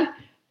dad.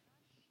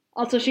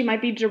 Also, she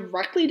might be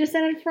directly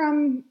descended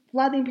from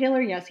Vlad the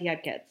Impaler. Yes, he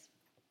had kids.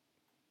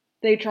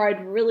 They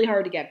tried really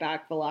hard to get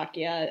back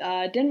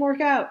Wallachia. Didn't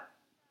work out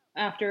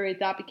after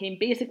that became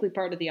basically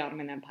part of the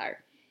Ottoman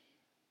Empire.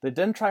 They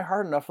didn't try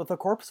hard enough with the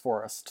corpse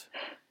forest.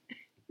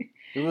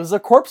 It was a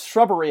corpse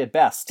shrubbery at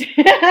best.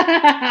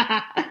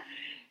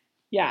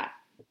 Yeah.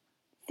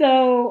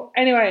 So,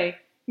 anyway,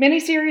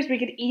 miniseries, we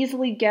could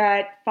easily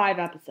get 5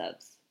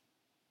 episodes.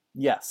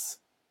 Yes.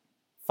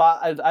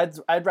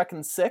 I'd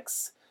reckon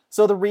 6.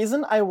 So the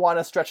reason I want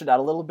to stretch it out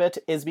a little bit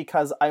is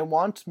because I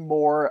want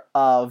more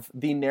of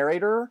the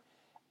narrator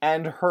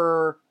and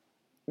her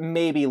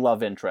maybe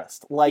love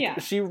interest.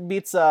 Like, she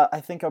meets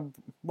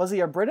was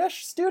he a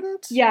British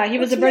student? Yeah, he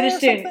was a British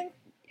student.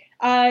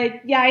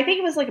 Yeah, I think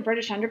it was like a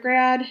British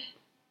undergrad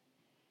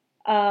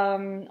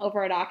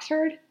over at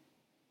Oxford.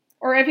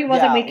 Or if he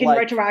wasn't, we can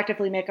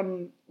retroactively make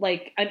him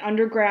like an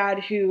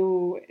undergrad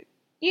who,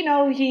 you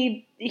know,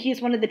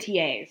 he's one of the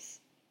TAs.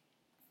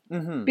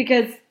 Mm-hmm.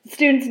 Because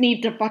students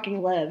need to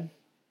fucking live.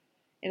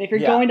 And if you're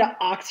going to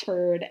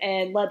Oxford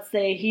and let's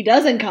say he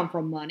doesn't come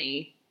from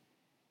money,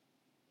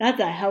 that's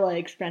a hella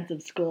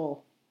expensive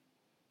school.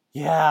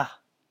 Yeah.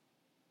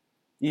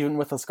 Even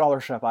with a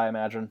scholarship, I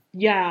imagine.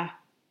 Yeah.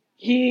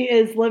 He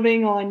is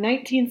living on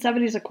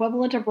 1970s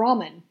equivalent of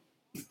ramen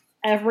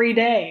every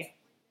day.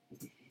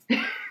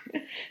 I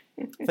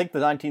think the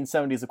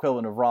 1970s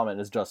equivalent of ramen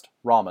is just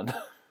ramen.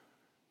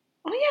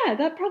 Oh yeah,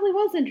 that probably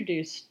was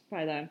introduced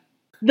by then.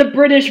 The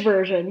British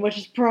version, which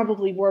is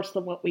probably worse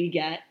than what we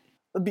get.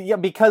 Yeah,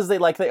 because they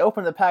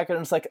open the packet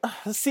and it's like,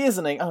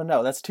 seasoning. Oh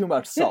no, that's too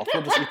much salt.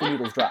 We'll just eat the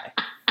noodles dry.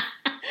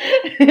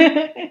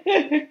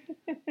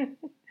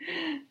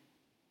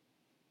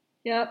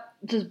 Yep,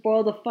 just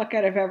boil the fuck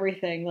out of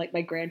everything like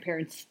my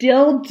grandparents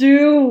still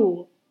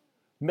do.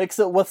 Mix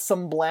it with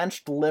some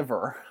blanched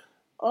liver.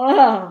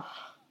 Ugh.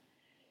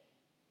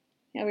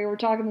 Yeah, we were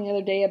talking the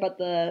other day about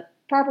the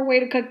proper way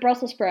to cook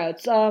Brussels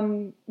sprouts.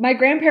 My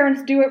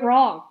grandparents do it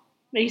wrong.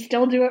 They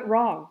still do it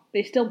wrong.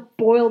 They still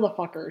boil the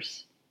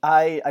fuckers.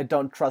 I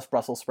don't trust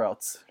Brussels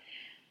sprouts.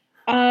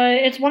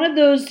 It's one of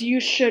those you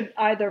should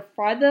either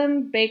fry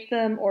them, bake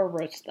them, or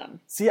roast them.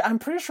 See, I'm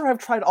pretty sure I've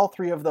tried all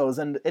three of those,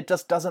 and it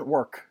just doesn't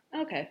work.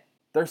 Okay.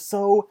 They're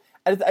so...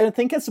 I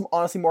think it's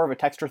honestly more of a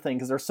texture thing,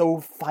 because they're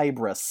so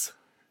fibrous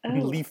and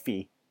Oh,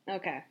 leafy.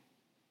 okay.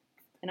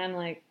 And I'm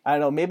like, I don't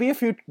know, maybe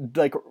if you,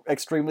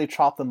 extremely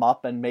chop them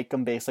up and make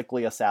them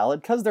basically a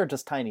salad, because they're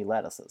just tiny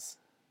lettuces.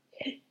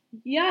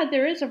 yeah,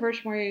 there is a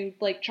version where you,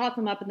 chop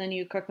them up and then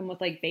you cook them with,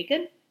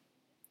 bacon.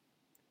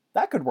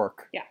 That could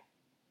work. Yeah.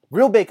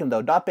 Real bacon,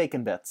 though, not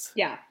bacon bits.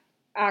 Yeah.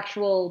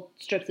 Actual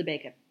strips of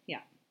bacon.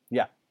 Yeah.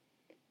 Yeah.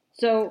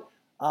 So,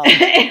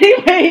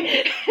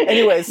 anyway,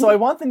 anyway. so I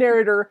want the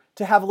narrator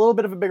to have a little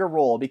bit of a bigger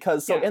role,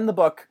 because in the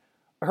book,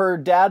 her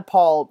dad,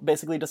 Paul,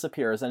 basically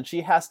disappears, and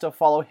she has to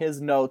follow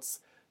his notes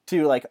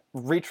to,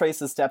 retrace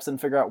his steps and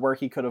figure out where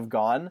he could have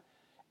gone.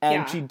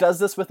 And she does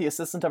this with the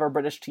assistant of our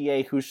British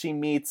TA, who she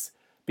meets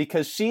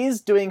because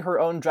she's doing her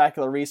own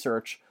Dracula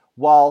research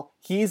while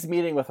he's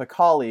meeting with a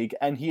colleague,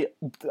 and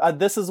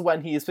this is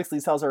when he basically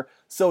tells her,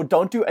 so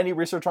don't do any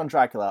research on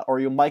Dracula, or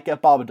you might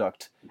get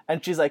Babadooked.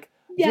 And she's like,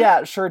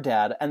 yeah, sure,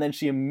 Dad. And then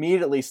she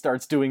immediately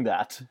starts doing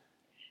that.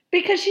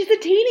 Because she's a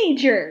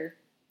teenager.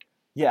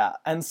 Yeah,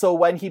 and so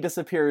when he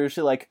disappears,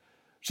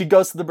 she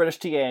goes to the British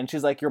TA, and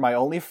she's like, you're my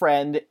only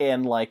friend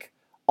in,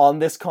 on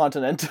this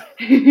continent.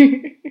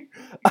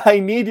 I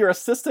need your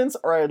assistance,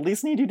 or I at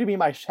least need you to be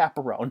my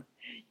chaperone.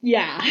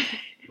 Yeah.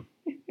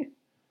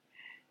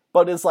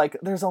 But it's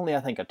there's only,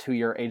 I think, a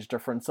 2-year age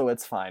difference, so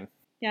it's fine.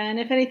 Yeah, and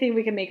if anything,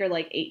 we can make her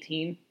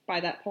 18 by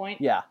that point.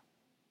 Yeah.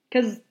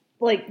 Because,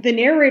 the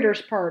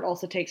narrator's part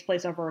also takes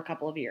place over a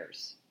couple of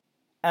years.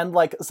 And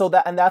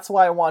that's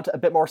why I want a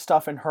bit more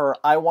stuff in her.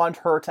 I want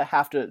her to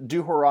have to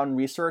do her own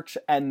research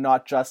and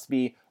not just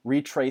be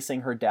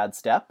retracing her dad's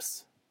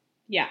steps.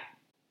 Yeah.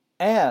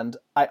 And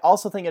I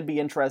also think it'd be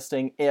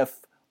interesting if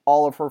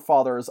all of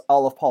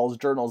Paul's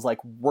journals,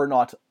 were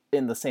not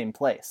in the same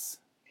place.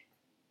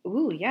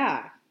 Ooh,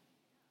 yeah.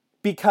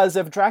 Because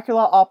if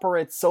Dracula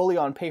operates solely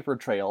on paper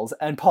trails,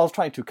 and Paul's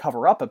trying to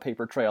cover up a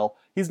paper trail,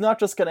 he's not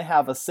just going to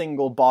have a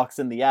single box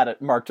in the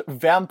attic marked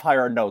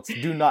 "Vampire Notes,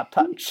 do not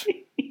touch."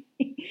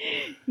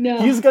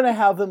 No. He's going to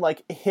have them,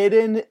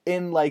 hidden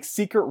in,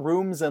 secret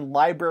rooms and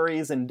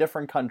libraries in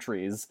different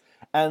countries,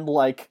 and,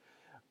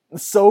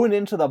 sewn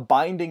into the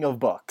binding of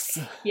books.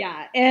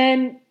 Yeah,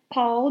 and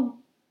Paul,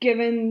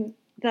 given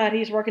that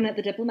he's working at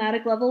the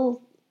diplomatic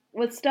level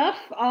with stuff,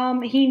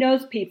 he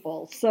knows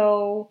people,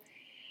 so...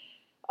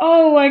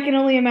 Oh, I can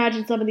only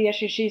imagine some of the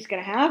issues she's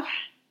gonna have.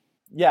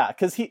 Yeah,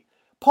 because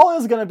Paul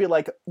is gonna be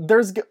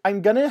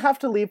I'm gonna have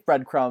to leave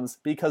breadcrumbs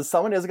because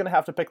someone is gonna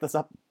have to pick this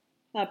up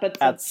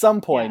at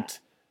some point,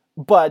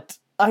 but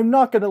I'm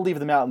not gonna leave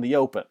them out in the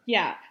open.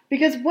 Yeah,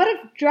 because what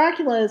if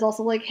Dracula is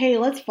also hey,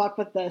 let's fuck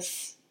with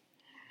this?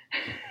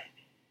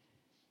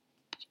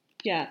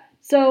 Yeah,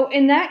 so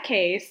in that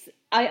case,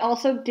 I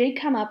also did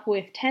come up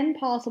with 10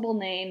 possible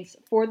names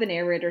for the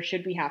narrator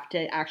should we have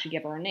to actually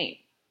give her a name.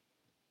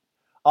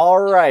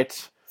 All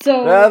right.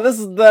 So this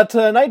is the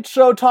Tonight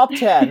Show Top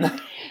 10.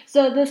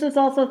 So this is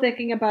also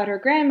thinking about her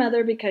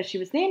grandmother because she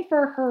was named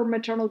for her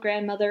maternal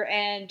grandmother,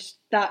 and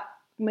that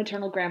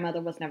maternal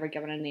grandmother was never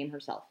given a name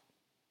herself.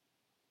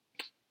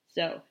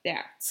 So,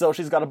 there. So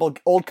she's got a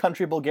old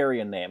country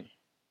Bulgarian name.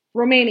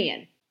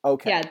 Romanian.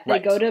 Okay. Yeah, they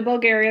go to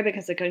Bulgaria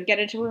because they couldn't get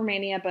into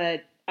Romania,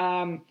 but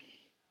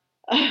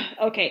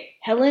okay,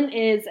 Helen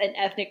is an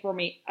ethnic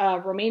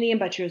Romanian,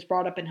 but she was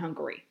brought up in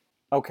Hungary.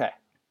 Okay.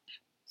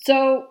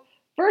 So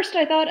first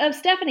I thought of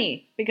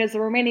Stephanie, because the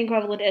Romanian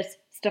equivalent is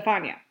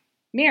Stefania.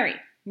 Mary,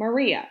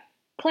 Maria,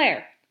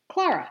 Claire,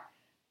 Clara,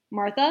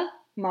 Martha,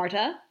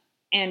 Marta,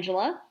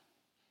 Angela.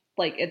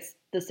 It's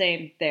the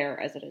same there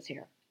as it is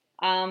here.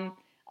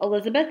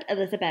 Elizabeth,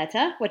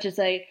 Elisabetta, which is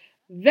a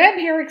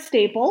vampiric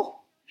staple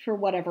for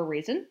whatever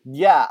reason.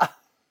 Yeah.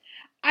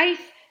 I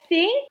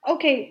think,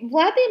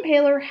 Vlad the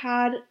Impaler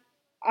had,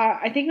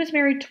 I think he was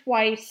married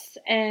twice,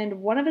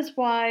 and one of his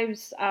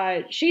wives,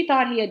 she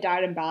thought he had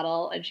died in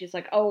battle, and she's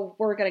like, oh,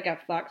 we're gonna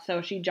get fucked,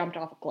 so she jumped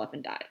off a cliff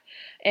and died.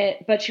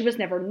 But she was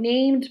never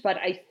named, but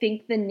I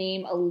think the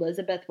name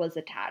Elizabeth was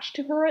attached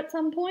to her at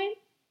some point.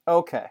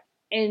 Okay.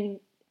 And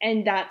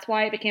that's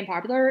why it became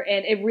popular,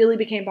 and it really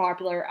became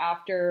popular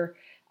after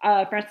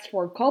Francis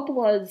Ford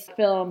Coppola's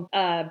film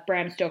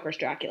Bram Stoker's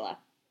Dracula.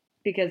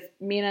 Because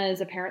Mina is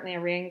apparently a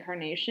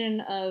reincarnation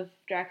of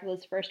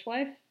Dracula's first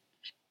wife.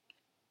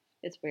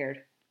 It's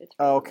weird. It's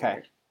really okay.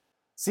 weird.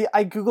 See,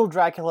 I googled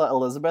Dracula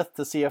Elizabeth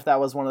to see if that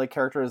was one of the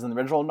characters in the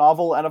original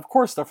novel, and of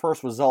course the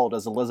first result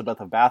is Elizabeth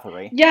of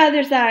Bathory. Yeah,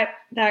 there's that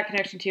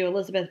connection too.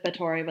 Elizabeth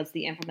Bathory was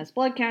the infamous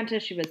Blood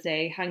Countess. She was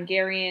a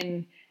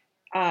Hungarian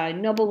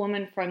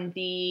noblewoman from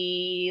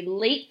the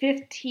late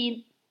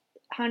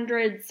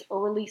 1500s,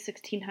 early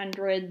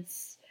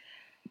 1600s.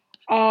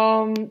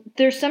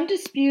 There's some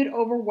dispute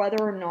over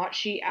whether or not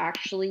she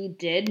actually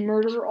did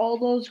murder all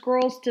those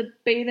girls to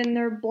bathe in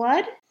their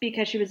blood,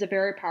 because she was a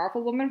very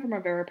powerful woman from a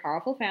very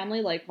powerful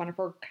family, like one of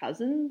her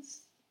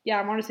cousins. Yeah,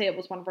 I want to say it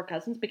was one of her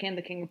cousins became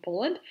the King of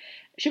Poland.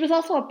 She was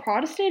also a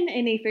Protestant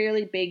in a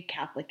fairly big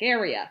Catholic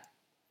area,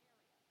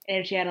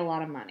 and she had a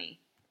lot of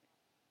money.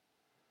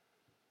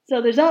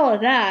 So there's all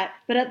of that,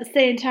 but at the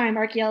same time,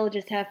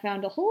 archaeologists have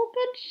found a whole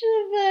bunch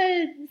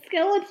of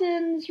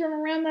skeletons from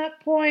around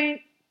that point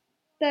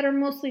that are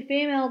mostly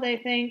female, they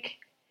think,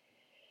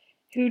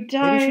 who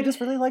died. Maybe she just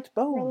really liked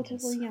bones.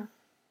 Relatively young.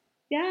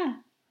 Yeah.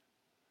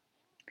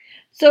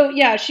 So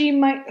yeah, she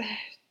might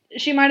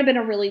have been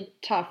a really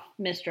tough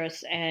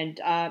mistress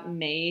and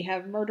may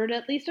have murdered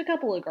at least a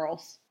couple of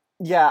girls.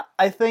 Yeah,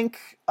 I think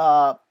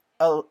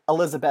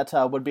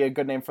Elisabetta would be a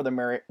good name for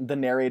the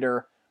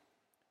narrator.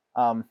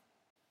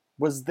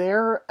 Was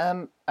there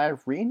an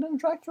Irene in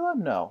Dracula?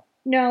 No.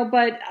 No,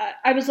 but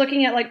I was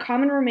looking at like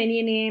common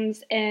Romanian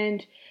names,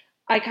 and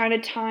I kind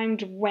of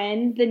timed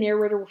when the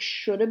narrator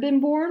should have been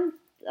born,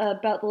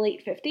 about the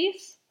late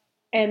 50s,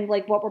 and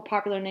like what were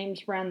popular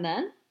names around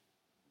then.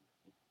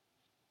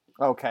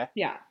 Okay.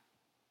 Yeah.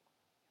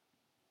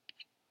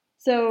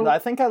 So I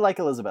think I like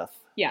Elizabeth.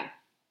 Yeah.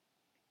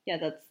 Yeah,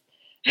 that's...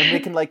 And they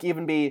can like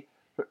even be...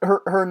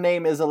 Her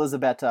name is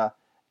Elisabetta,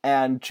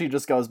 and she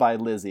just goes by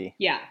Lizzie.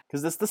 Yeah.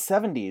 Because it's the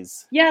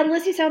 70s. Yeah,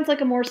 Lizzie sounds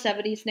like a more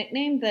 70s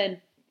nickname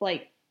than,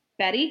 like,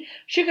 Betty.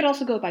 She could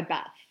also go by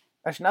Beth.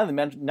 Actually,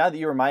 now that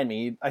you remind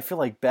me, I feel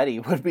like Betty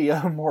would be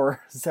a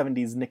more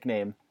 70s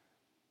nickname.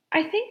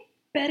 I think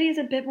Betty's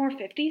a bit more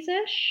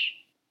 50s-ish.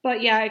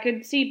 But yeah, I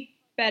could see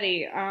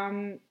Betty.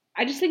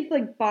 I just think,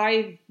 like,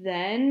 by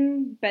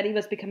then, Betty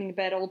was becoming a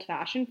bit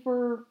old-fashioned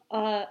for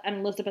an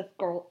Elizabeth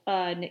girl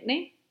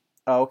nickname.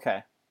 Oh,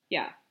 okay.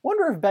 Yeah.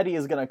 Wonder if Betty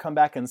is going to come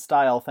back in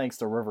style thanks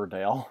to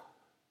Riverdale.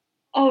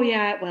 Oh,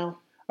 yeah, it will.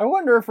 I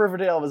wonder if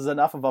Riverdale was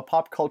enough of a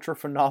pop culture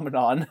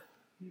phenomenon.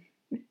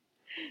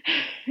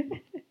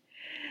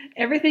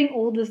 Everything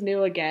old is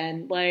new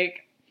again.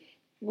 Like,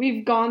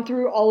 we've gone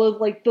through all of,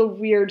 like, the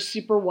weird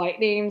super white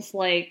names,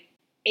 like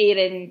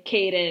Aiden,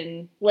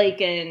 Caden,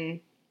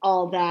 Lakin,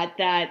 all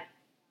that,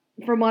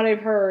 from what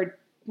I've heard,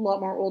 a lot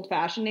more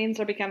old-fashioned names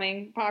are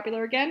becoming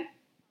popular again.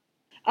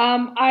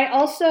 I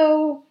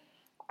also,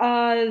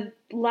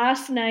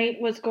 last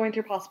night was going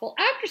through possible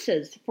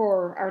actresses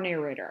for our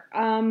narrator.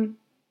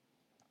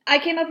 I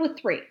came up with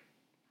 3.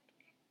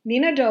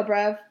 Nina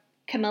Dobrev,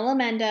 Camila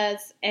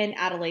Mendes, and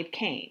Adelaide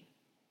Kane.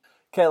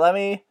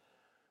 Okay,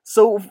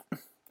 So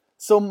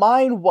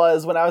mine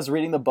was, when I was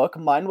reading the book,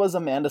 mine was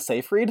Amanda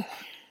Seyfried.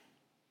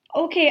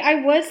 Okay, I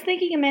was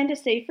thinking Amanda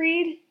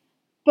Seyfried,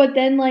 but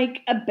then,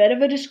 like, a bit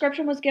of a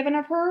description was given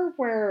of her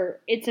where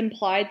it's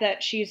implied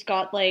that she's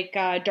got, like,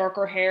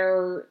 darker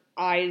hair,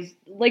 eyes.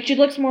 Like, she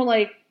looks more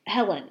like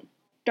Helen.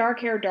 Dark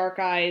hair, dark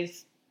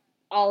eyes,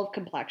 olive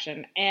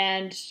complexion.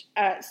 And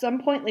at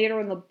some point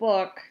later in the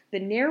book, the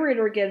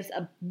narrator gives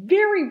a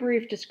very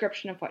brief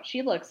description of what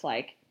she looks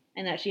like,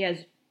 and that she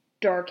has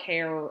dark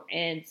hair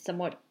and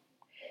somewhat,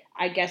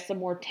 I guess, a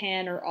more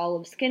tan or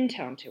olive skin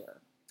tone to her.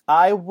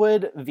 I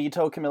would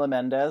veto Camila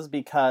Mendes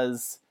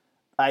because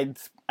I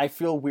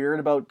feel weird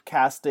about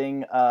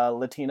casting a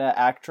Latina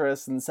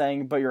actress and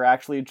saying, but you're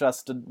actually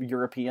just a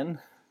European.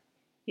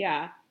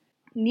 Yeah.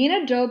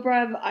 Nina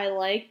Dobrev I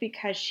like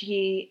because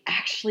she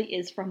actually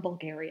is from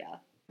Bulgaria.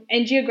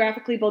 And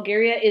geographically,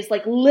 Bulgaria is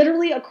like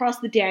literally across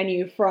the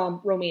Danube from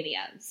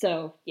Romania.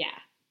 So, yeah.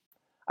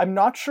 I'm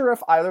not sure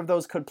if either of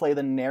those could play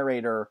the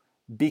narrator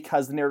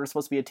because the narrator's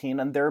supposed to be a teen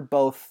and they're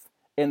both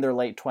in their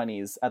late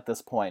 20s at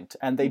this point.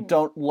 And they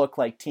don't look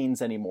like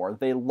teens anymore.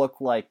 They look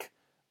like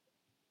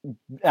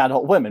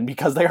adult women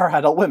because they are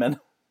adult women.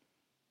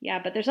 Yeah,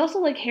 but there's also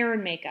like hair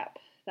and makeup.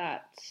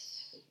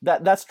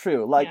 That's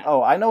true. Like,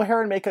 yeah. I know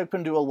hair and makeup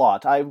can do a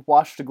lot. I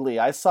watched Glee.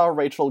 I saw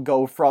Rachel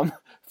go from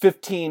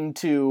 15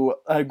 to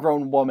a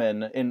grown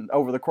woman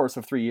over the course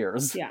of 3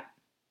 years. Yeah.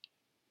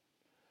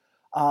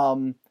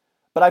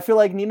 But I feel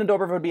like Nina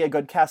Dobrev would be a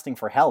good casting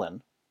for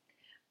Helen.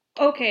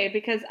 Okay,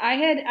 because I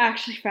had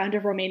actually found a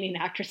Romanian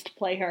actress to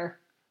play her.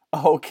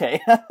 Okay.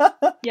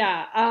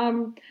 Yeah.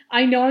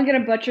 I know I'm going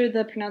to butcher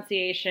the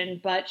pronunciation,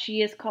 but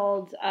she is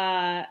called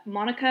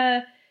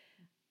Monica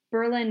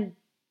Berlandenu.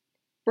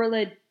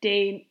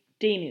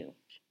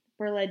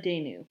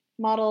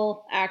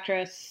 Model,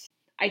 actress.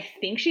 I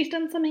think she's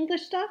done some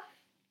English stuff.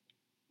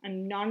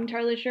 I'm not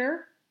entirely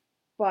sure.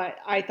 But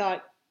I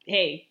thought,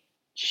 hey,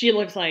 she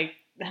looks like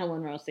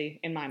Helen Rossi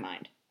in my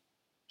mind.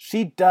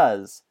 She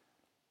does.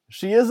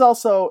 She is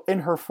also in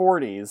her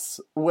 40s,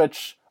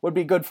 which would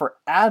be good for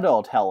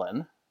adult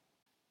Helen.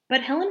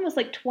 But Helen was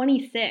like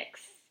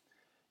 26.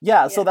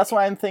 Yeah, so that's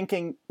why I'm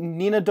thinking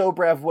Nina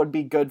Dobrev would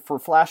be good for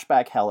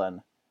flashback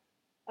Helen.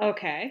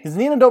 Okay. Because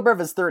Nina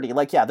Dobrev is 30.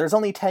 Like, yeah, there's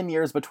only 10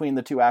 years between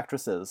the two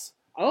actresses.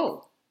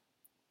 Oh.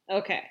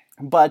 Okay.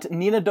 But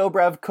Nina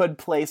Dobrev could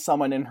play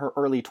someone in her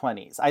early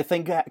 20s. I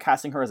think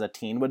casting her as a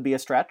teen would be a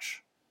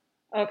stretch.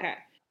 Okay.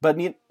 But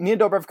Nina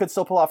Dobrev could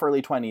still pull off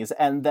early 20s.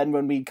 And then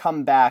when we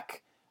come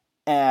back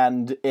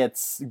and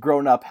it's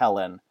grown-up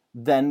Helen,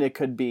 then it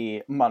could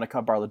be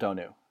Monica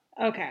Barladonu.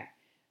 Okay.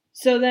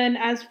 So then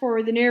as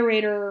for the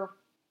narrator,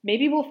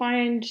 maybe we'll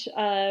find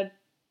a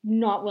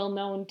not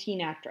well-known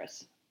teen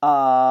actress.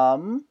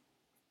 Anna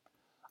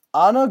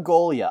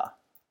Golja.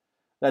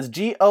 That's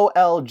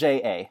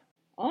Golja.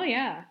 Oh,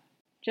 yeah.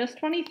 Just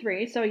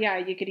 23. So, yeah,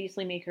 you could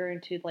easily make her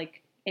into,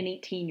 like, an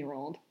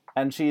 18-year-old.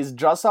 And she's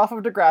just off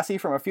of Degrassi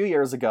from a few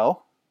years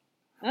ago.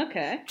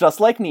 Okay. Just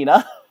like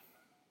Nina.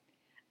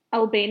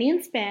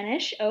 Albanian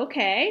Spanish.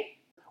 Okay.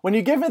 When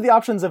you give me the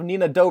options of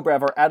Nina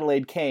Dobrev or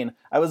Adelaide Kane,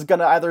 I was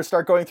gonna either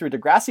start going through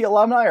Degrassi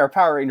alumni or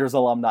Power Rangers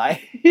alumni.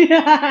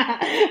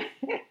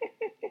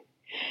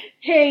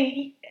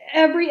 Hey,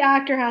 every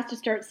actor has to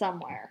start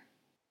somewhere.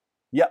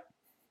 Yep.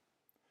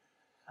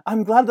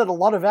 I'm glad that a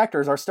lot of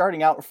actors are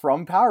starting out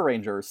from Power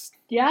Rangers.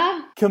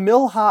 Yeah?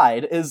 Camille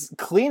Hyde is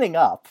cleaning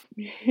up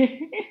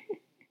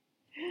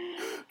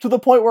to the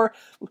point where,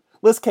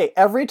 Liz K,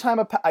 every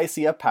time I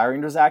see a Power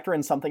Rangers actor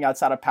in something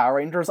outside of Power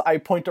Rangers, I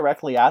point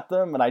directly at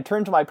them and I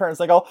turn to my parents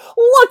and I go,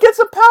 look, it's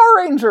a Power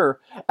Ranger!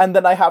 And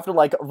then I have to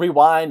like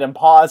rewind and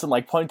pause and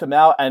like point them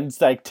out and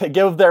like to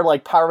give their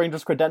like Power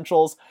Rangers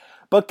credentials.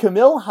 But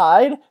Camille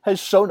Hyde has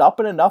shown up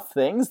in enough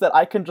things that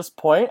I can just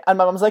point and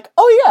my mom's like,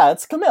 oh yeah,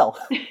 it's Camille.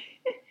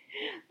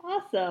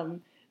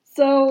 Awesome.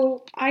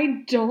 So,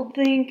 I don't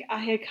think I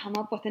had come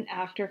up with an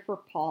actor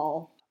for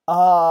Paul.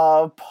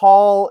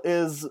 Paul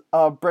is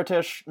a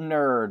British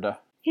nerd.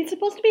 He's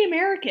supposed to be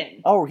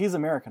American. Oh, he's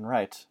American,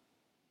 right.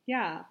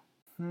 Yeah.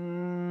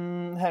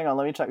 Hang on,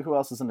 let me check who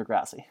else is in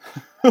Degrassi.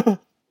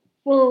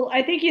 Well,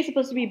 I think he's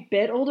supposed to be a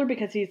bit older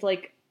because he's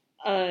like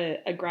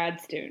a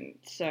grad student.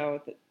 So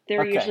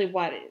they're Okay. usually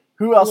what?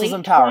 Who else is late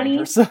in Power 20s?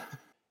 Rangers?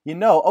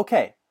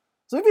 Okay.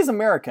 So if he's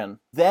American,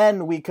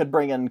 then we could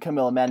bring in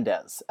Camila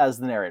Mendes as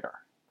the narrator.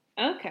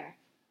 Okay.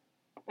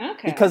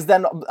 Okay. Because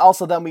then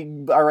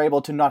we are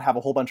able to not have a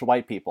whole bunch of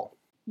white people.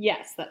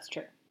 Yes, that's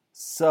true.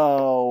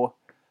 So,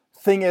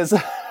 thing is,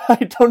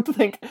 I don't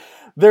think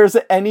there's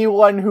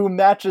anyone who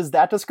matches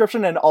that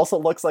description and also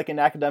looks like an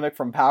academic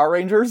from Power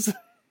Rangers.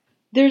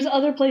 There's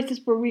other places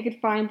where we could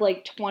find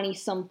like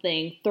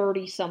 20-something,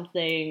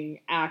 30-something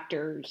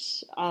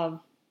actors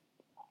of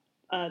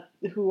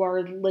who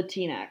are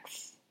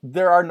Latinx.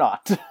 There are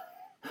not.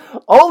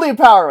 Only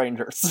Power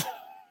Rangers.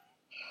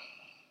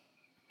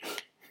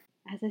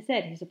 As I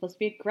said, he's supposed to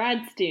be a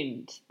grad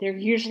student. They're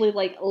usually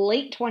like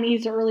late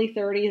 20s, early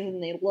 30s,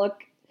 and they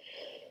look,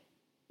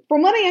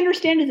 from what I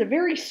understand, is a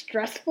very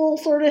stressful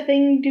sort of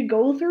thing to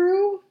go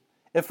through.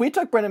 If we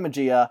took Brendan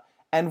Magia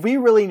and we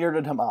really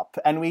nerded him up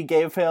and we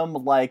gave him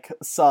like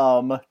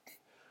some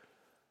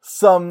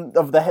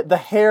of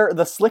the hair,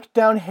 the slicked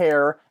down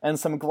hair, and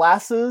some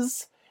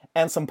glasses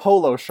and some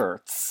polo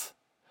shirts,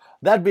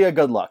 that'd be a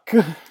good look.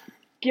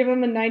 Give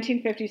him a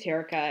 1950s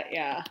haircut,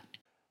 yeah.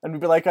 And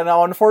we'd be like,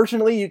 no,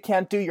 unfortunately, you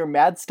can't do your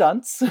mad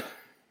stunts.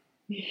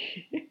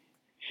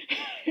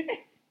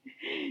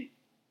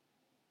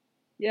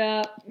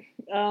 Yeah,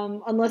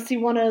 unless you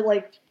want to,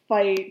 like,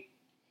 fight,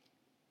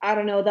 I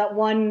don't know, that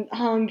one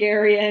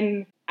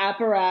Hungarian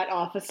apparat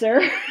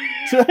officer.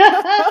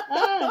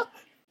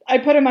 I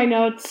put in my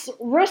notes,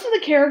 rest of the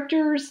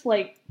characters,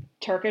 like,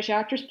 Turkish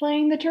actors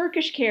playing the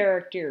Turkish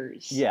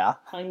characters. Yeah.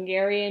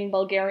 Hungarian,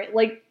 Bulgarian,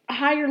 like,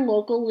 hire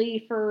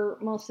locally for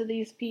most of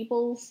these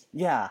peoples.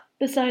 Yeah.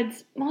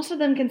 Besides, most of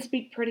them can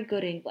speak pretty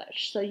good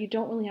English, so you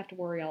don't really have to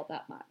worry all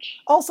that much.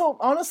 Also,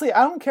 honestly,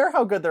 I don't care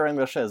how good their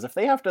English is. If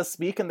they have to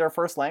speak in their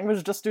first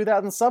language, just do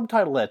that and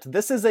subtitle it.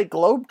 This is a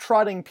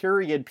globe-trotting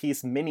period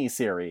piece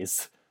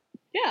miniseries.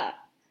 Yeah.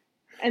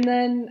 And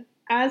then,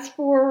 as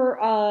for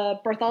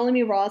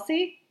Bartholomew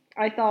Rossi,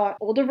 I thought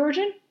older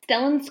version,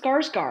 Stellan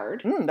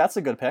Skarsgård. That's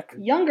a good pick.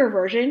 Younger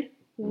version,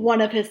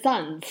 one of his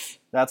sons.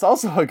 That's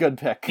also a good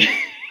pick.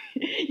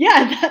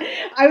 Yeah,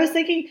 I was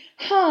thinking,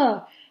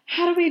 how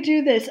do we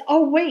do this?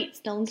 Oh, wait,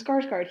 Stellan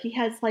Skarsgård, he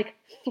has like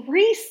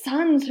 3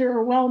 sons who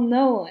are well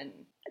known.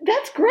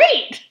 That's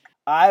great!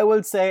 I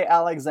would say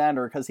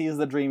Alexander, because he's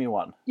the dreamy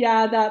one.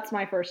 Yeah, that's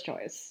my first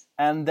choice.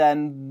 And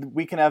then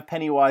we can have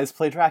Pennywise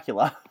play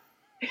Dracula.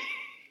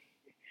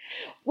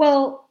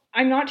 Well,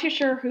 I'm not too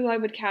sure who I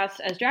would cast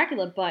as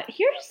Dracula, but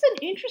here's an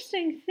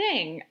interesting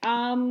thing.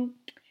 Turns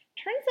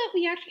out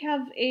we actually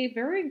have a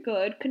very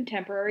good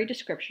contemporary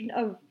description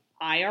of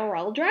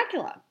IRL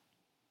Dracula.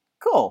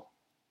 Cool.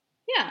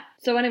 Yeah.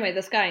 So anyway,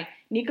 this guy,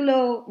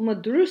 Nicolo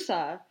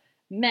Madrusa,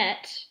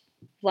 met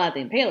Vlad the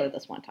Impaler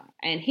this one time.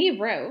 And he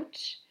wrote,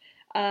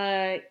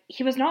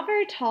 he was not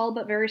very tall,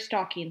 but very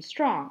stocky and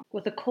strong,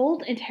 with a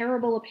cold and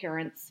terrible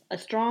appearance, a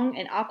strong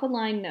and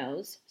aquiline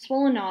nose,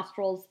 swollen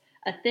nostrils,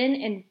 a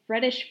thin and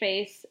reddish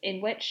face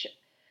in which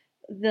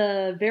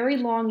the very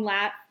long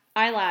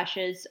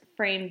eyelashes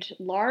framed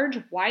large,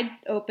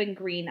 wide-open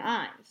green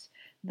eyes.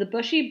 The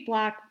bushy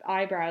black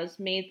eyebrows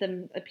made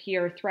them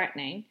appear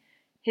threatening.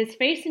 His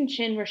face and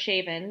chin were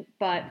shaven,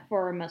 but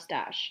for a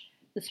mustache.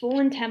 The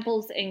swollen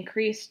temples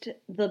increased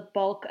the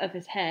bulk of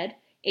his head.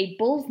 A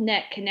bull's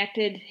neck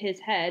connected his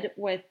head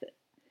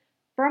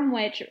from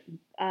which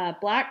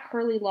black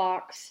curly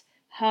locks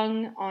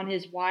hung on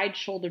his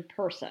wide-shouldered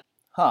person.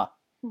 Huh.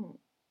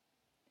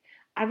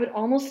 I would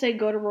almost say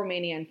go to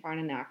Romania and find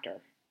an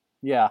actor.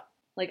 Yeah.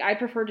 Like, I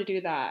prefer to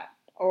do that.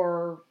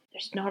 Or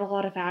there's not a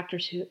lot of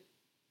actors who,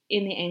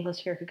 in the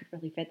Anglosphere, who could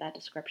really fit that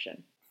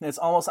description. It's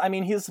almost, I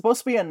mean, he's supposed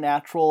to be a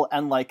natural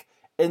and, like,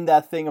 in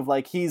that thing of,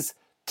 like, he's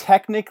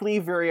technically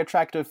very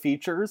attractive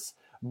features,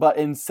 but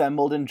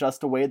assembled in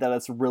just a way that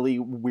it's really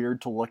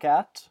weird to look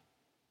at.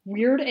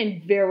 Weird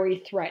and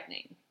very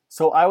threatening.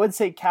 So I would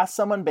say cast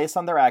someone based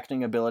on their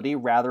acting ability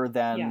rather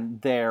than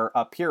their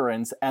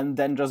appearance, and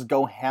then just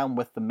go ham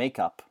with the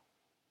makeup.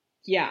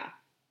 Yeah.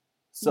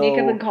 So,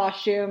 makeup and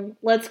costume.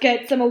 Let's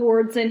get some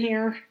awards in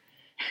here.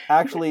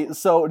 Actually,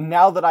 so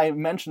now that I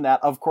mentioned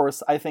that, of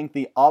course, I think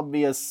the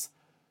obvious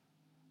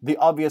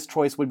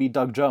choice would be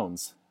Doug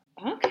Jones.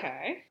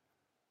 Okay.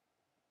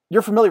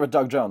 You're familiar with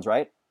Doug Jones,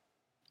 right?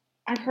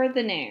 I've heard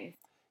the name.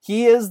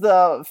 He is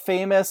the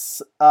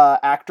famous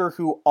actor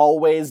who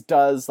almost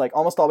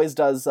always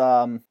does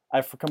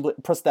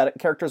prosthetic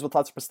characters with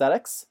lots of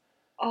prosthetics.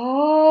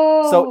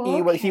 Oh,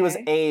 so he was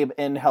Abe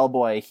in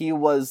Hellboy. He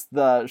was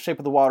the Shape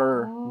of the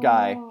Water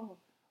guy.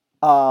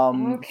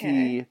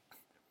 Okay.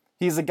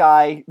 He's a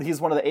guy. He's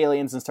one of the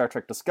aliens in Star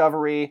Trek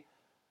Discovery.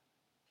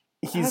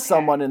 He's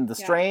someone in The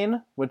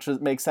Strain, which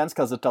makes sense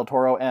because it's Del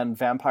Toro and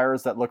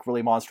vampires that look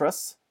really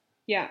monstrous.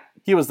 Yeah.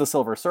 He was the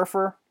Silver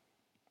Surfer.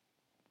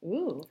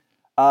 Ooh.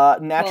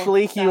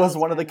 Naturally, he was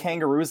one of the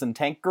kangaroos in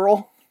Tank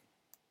Girl.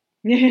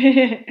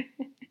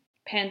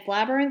 Pan's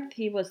Labyrinth,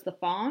 he was the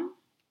Fawn.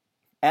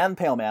 And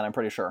Pale Man, I'm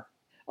pretty sure.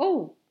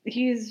 Oh,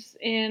 he's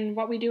in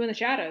What We Do in the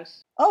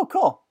Shadows. Oh,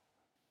 cool.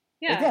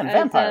 Yeah. Again,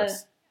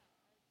 vampires.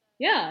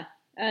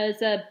 As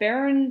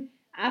Baron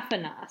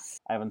Aphanas.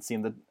 I haven't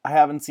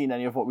seen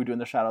any of What We Do in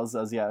the Shadows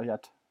as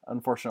yet,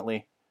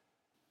 unfortunately.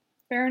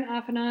 Baron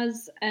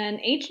Aphanas, an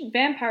ancient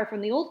vampire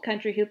from the old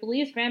country who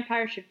believes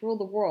vampires should rule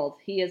the world.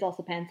 He is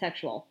also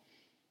pansexual.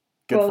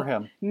 Good for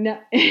him.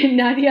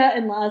 Nadia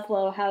and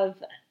Laszlo had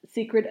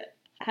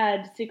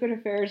secret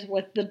affairs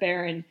with the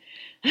Baron.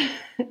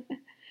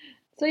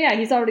 So yeah,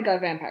 he's already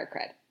got vampire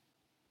cred.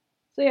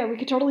 So yeah, we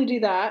could totally do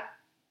that.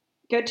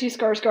 Get 2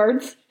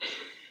 Skarsgårds.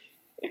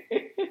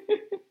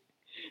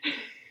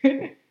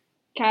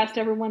 Cast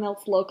everyone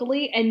else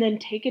locally, and then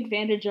take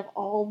advantage of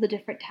all the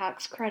different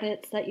tax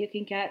credits that you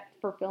can get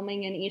for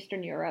filming in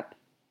Eastern Europe.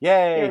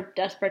 Yay! They're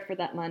desperate for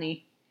that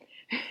money.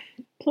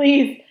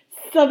 Please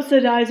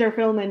subsidize our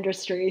film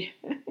industry.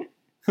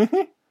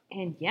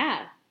 And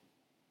yeah.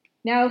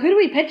 Now, who do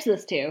we pitch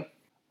this to?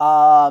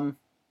 The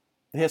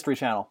History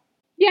Channel.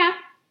 Yeah.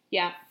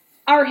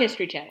 Our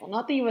History Channel,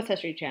 not the U.S.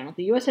 History Channel.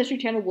 The U.S. History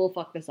Channel will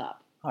fuck this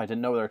up. Oh, I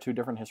didn't know there are 2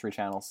 different History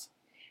Channels.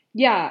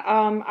 Yeah,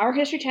 our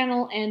History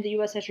Channel and the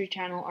U.S. History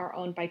Channel are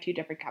owned by 2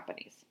 different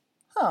companies.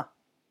 Huh.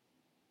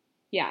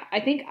 Yeah, I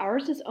think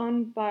ours is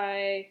owned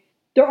by...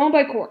 They're owned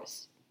by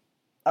Corus.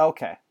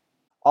 Okay.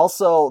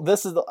 Also,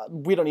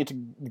 we don't need to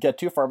get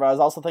too far, but I was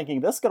also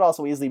thinking this could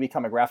also easily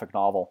become a graphic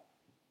novel.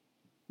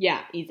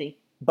 Yeah, easy.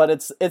 But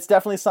it's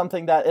definitely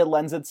something that it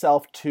lends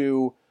itself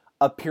to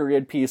a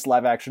period piece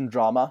live-action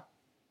drama.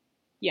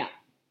 Yeah.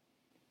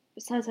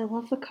 Besides, I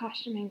love the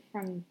costuming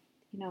from,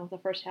 the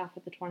first half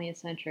of the 20th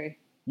century.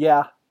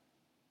 Yeah.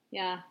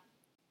 Yeah,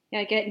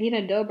 get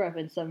Nina Dobrev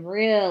in some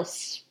real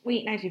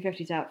sweet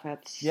 1950s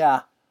outfits.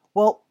 Yeah.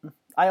 Well,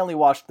 I only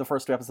watched the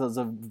first 2 episodes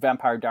of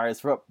Vampire Diaries.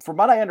 From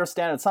what I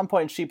understand, at some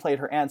point she played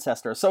her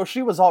ancestor, so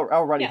she was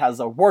already has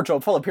a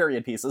wardrobe full of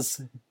period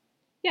pieces.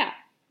 Yeah,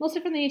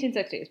 mostly from the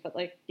 1860s, but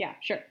yeah,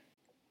 sure.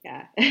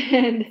 Yeah,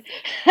 and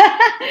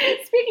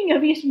speaking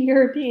of Eastern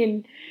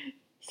European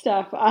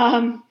stuff,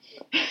 one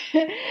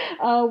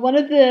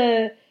of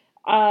the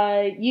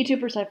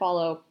YouTubers I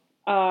follow,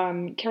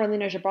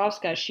 Karolina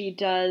Żebrowska,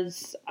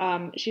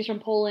 she's from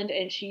Poland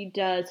and she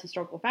does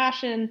historical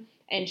fashion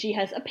and she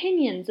has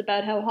opinions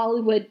about how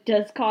Hollywood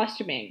does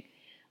costuming.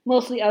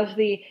 Mostly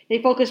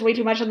they focus way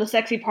too much on the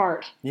sexy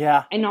part.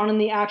 Yeah. And not on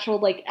the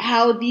actual,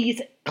 how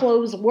these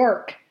clothes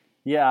work.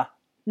 Yeah.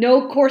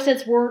 No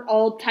corsets weren't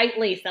all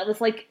tight-laced. That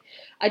was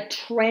a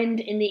trend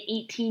in the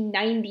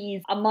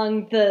 1890s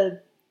among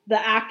the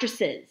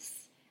actresses.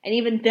 And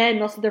even then,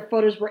 most of their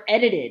photos were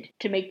edited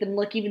to make them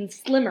look even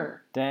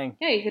slimmer. Dang.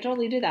 Yeah, you could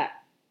totally do that.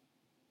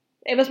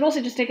 It was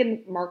mostly just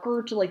taking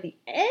marker to, the edges of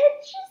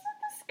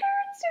the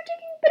skirts, or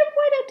taking a bit of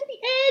white out to the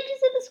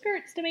edges of the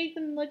skirts to make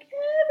them look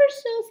ever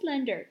so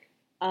slender.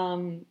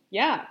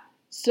 Yeah.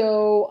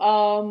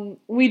 So,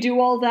 we do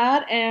all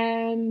that,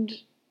 and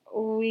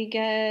we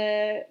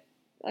get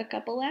a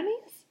couple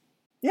Emmys?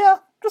 Yeah,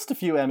 just a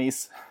few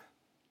Emmys.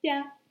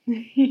 Yeah.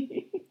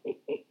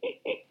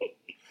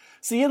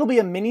 See, it'll be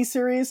a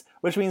mini-series,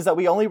 which means that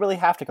we only really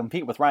have to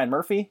compete with Ryan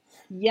Murphy.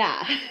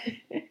 Yeah.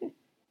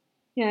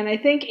 Yeah, and I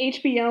think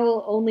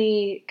HBO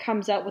only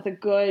comes out with a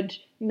good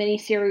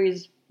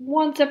mini-series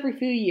once every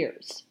few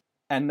years.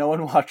 And no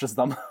one watches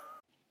them.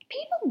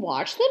 People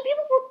watch them.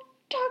 People were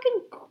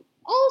talking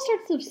all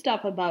sorts of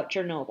stuff about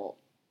Chernobyl.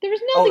 There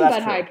was nothing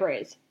but high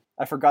praise.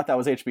 I forgot that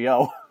was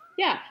HBO.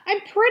 Yeah,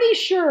 I'm pretty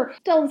sure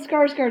Stellan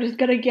Skarsgård is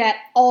going to get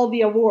all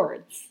the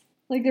awards.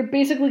 Like, they're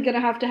basically going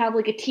to have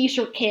like, a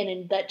t-shirt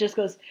cannon that just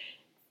goes,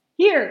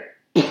 here,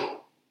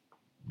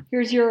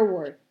 here's your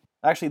award.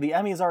 Actually, the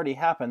Emmys already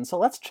happened, so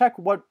let's check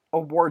what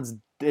awards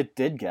it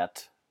did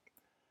get.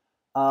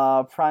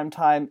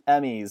 Primetime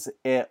Emmys.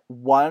 It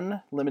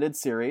won Limited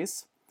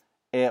Series,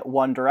 it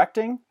won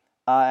Directing,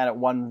 and it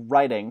won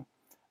Writing.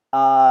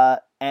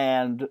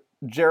 And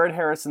Jared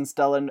Harrison,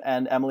 Stellan,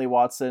 and Emily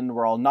Watson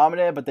were all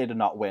nominated, but they did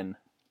not win.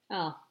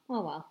 Oh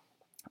well.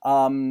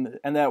 And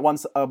then it won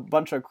a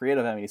bunch of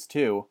creative Emmys,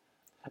 too.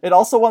 It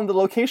also won the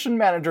Location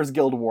Managers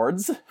Guild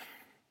Awards.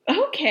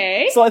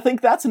 Okay. So I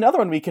think that's another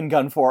one we can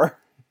gun for.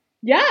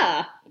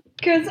 Yeah,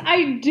 because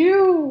I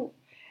do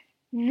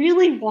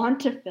really want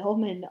to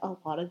film in a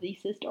lot of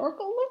these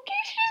historical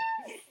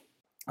locations.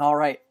 All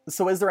right.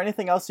 So is there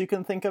anything else you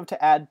can think of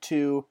to add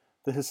to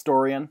The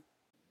Historian?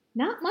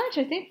 Not much.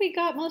 I think we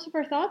got most of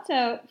our thoughts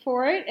out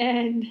for it,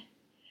 and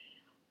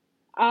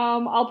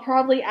I'll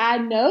probably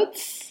add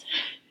notes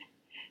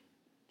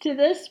to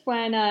this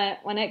when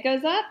it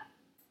goes up.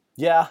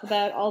 Yeah.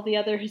 About all the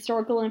other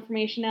historical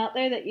information out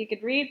there that you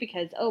could read,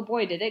 because, oh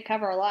boy, did it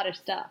cover a lot of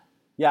stuff.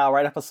 Yeah, I'll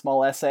write up a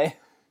small essay.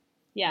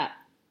 Yeah.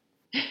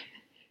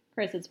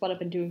 Chris, it's what I've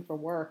been doing for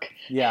work.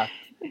 Yeah.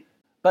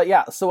 But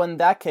yeah, so in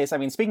that case, I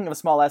mean, speaking of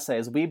small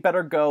essays, we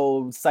better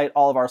go cite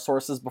all of our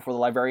sources before the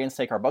librarians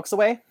take our books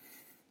away.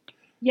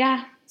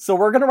 Yeah. So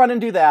we're going to run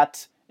and do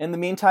that. In the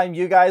meantime,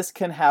 you guys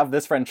can have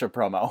this friendship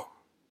promo.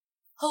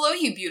 Hello,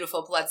 you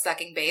beautiful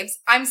blood-sucking babes.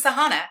 I'm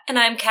Sahana. And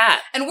I'm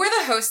Kat. And we're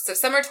the hosts of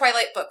Summer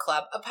Twilight Book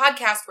Club, a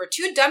podcast where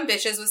two dumb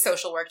bitches with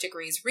social work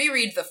degrees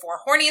reread the 4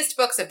 horniest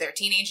books of their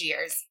teenage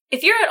years.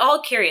 If you're at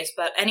all curious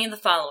about any of the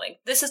following,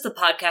 this is the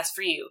podcast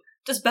for you.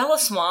 Does Bella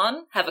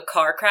Swan have a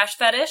car crash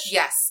fetish?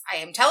 Yes, I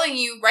am telling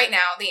you right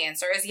now the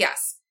answer is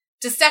yes.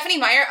 Does Stephenie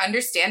Meyer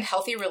understand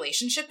healthy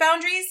relationship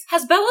boundaries?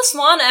 Has Bella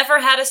Swan ever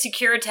had a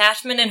secure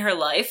attachment in her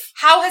life?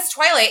 How has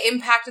Twilight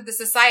impacted the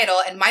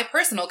societal and my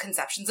personal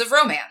conceptions of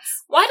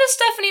romance? Why does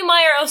Stephenie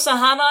Meyer owe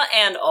Sahana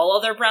and all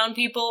other brown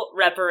people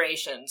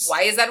reparations?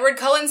 Why is Edward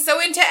Cullen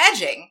so into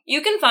edging?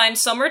 You can find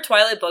Summer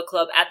Twilight Book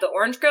Club at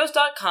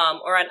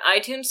theorangegrows.com or on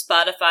iTunes,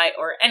 Spotify,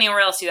 or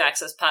anywhere else you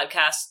access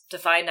podcasts to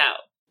find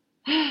out.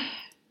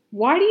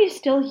 Why do you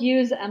still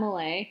use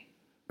MLA?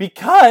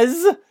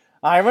 Because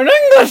I'm an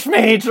English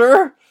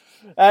major,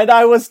 and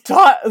I was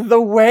taught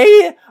the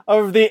way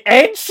of the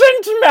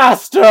ancient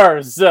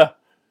masters.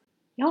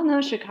 Y'all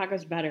know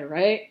Chicago's better,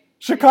 right?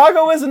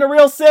 Chicago isn't a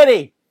real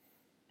city.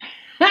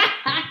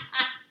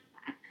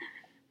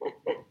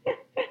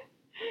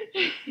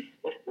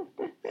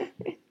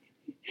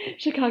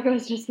 Chicago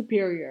is just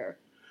superior.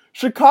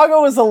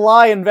 Chicago is a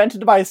lie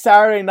invented by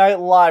Saturday Night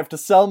Live to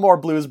sell more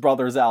Blues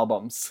Brothers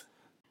albums.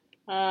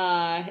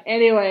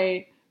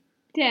 Anyway,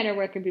 Tanner,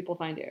 where can people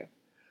find you?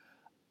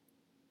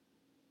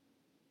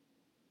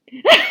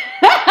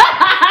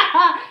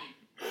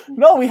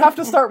 No, we have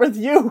to start with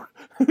you,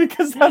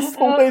 because that's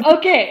the way...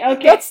 Okay.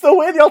 That's the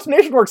way the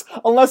alternation works,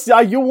 unless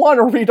you want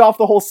to read off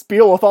the whole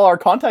spiel with all our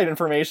contact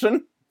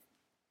information.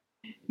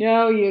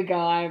 No, you go.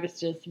 I was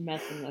just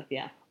messing with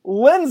you.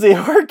 Lindsay,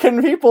 where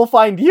can people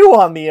find you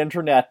on the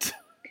internet?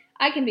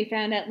 I can be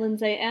found at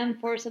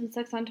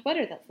LindsayM476 on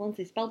Twitter. That's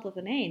Lindsay spelled with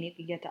an A, and you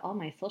can get to all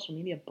my social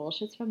media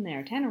bullshits from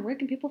there. Tanner, where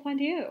can people find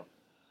you?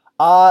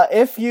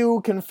 If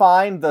you can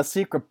find the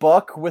secret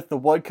book with the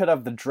woodcut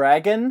of the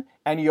dragon,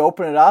 and you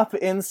open it up,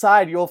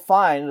 inside you'll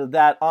find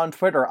that on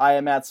Twitter I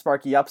am at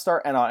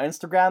SparkyUpstart, and on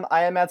Instagram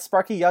I am at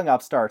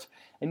SparkyYoungUpstart.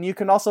 And you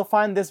can also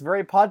find this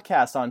very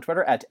podcast on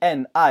Twitter at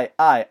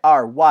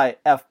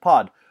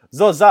NIIRYFPod.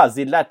 Those are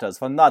the letters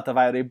for Not If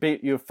I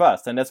Repeat You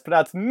First, and it's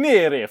pronounced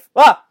Nirif.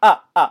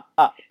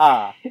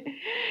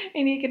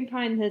 And you can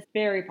find this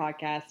very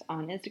podcast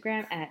on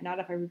Instagram at Not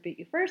If I Repeat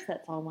You First.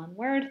 That's all one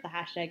word. The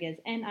hashtag is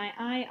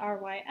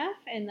NIIRYF,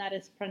 and that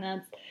is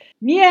pronounced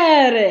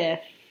Nirif.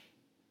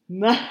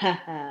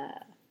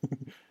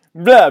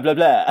 Blah, blah,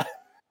 blah.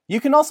 You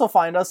can also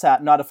find us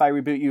at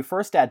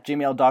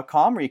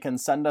notifirebootyoufirst@gmail.com, where you can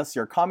send us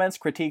your comments,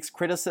 critiques,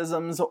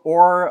 criticisms,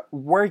 or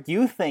where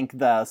you think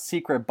the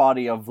secret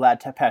body of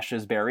Vlad Tepes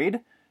is buried.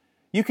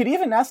 You could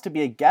even ask to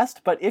be a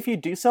guest, but if you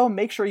do so,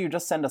 make sure you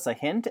just send us a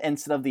hint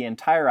instead of the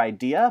entire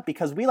idea,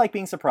 because we like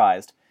being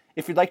surprised.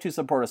 If you'd like to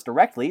support us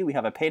directly, we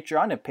have a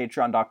Patreon at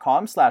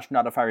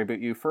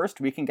patreon.com/notifirebootyoufirst.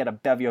 We can get a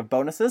bevy of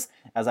bonuses.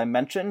 As I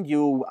mentioned,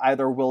 you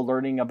either will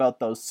learning about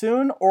those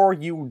soon, or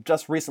you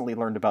just recently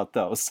learned about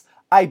those.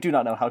 I do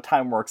not know how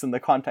time works in the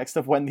context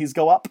of when these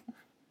go up.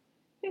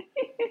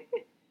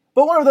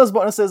 But one of those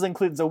bonuses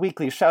includes a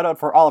weekly shout-out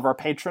for all of our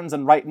patrons,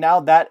 and right now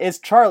that is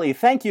Charlie.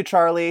 Thank you,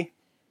 Charlie.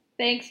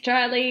 Thanks,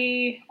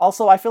 Charlie.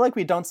 Also, I feel like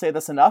we don't say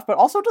this enough, but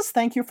also just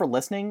thank you for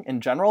listening in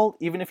general.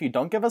 Even if you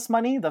don't give us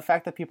money, the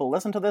fact that people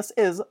listen to this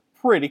is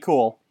pretty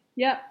cool.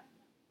 Yep.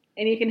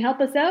 And you can help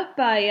us out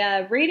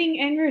by rating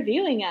and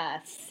reviewing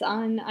us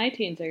on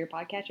iTunes or your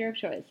podcatcher of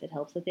choice. It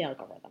helps with the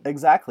algorithm.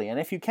 Exactly. And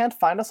if you can't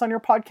find us on your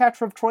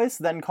podcatcher of choice,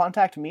 then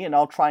contact me and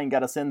I'll try and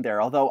get us in there.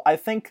 Although I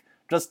think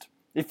just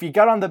if you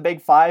get on the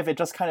big five, it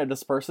just kind of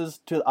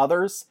disperses to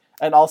others.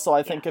 And also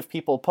I think if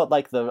people put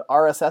like the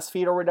RSS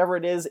feed or whatever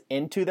it is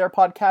into their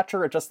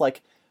podcatcher, it just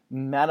like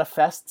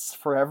manifests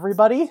for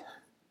everybody.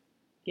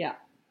 Yeah.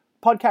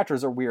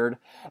 Podcatchers are weird.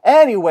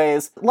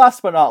 Anyways,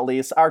 last but not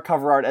least, our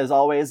cover art, as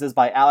always, is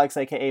by Alex,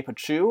 aka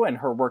Pachu, and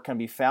her work can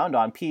be found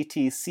on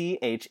ptchew.com.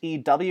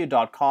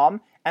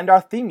 And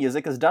our theme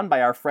music is done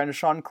by our friend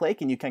Sean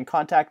Clake, and you can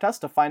contact us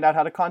to find out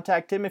how to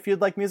contact him if you'd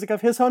like music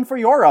of his own for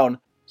your own.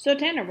 So,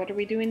 Tanner, what are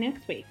we doing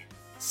next week?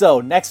 So,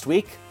 next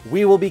week,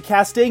 we will be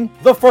casting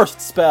the first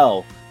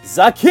spell,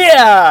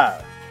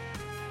 Zakia!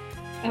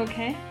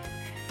 Okay.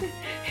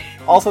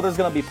 Also, there's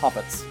gonna be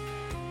puppets.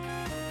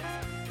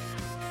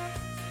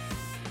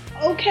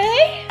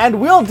 Okay. And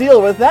we'll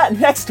deal with that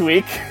next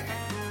week.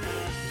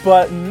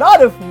 But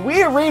not if we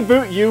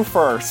reboot you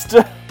first.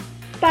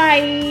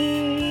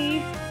 Bye.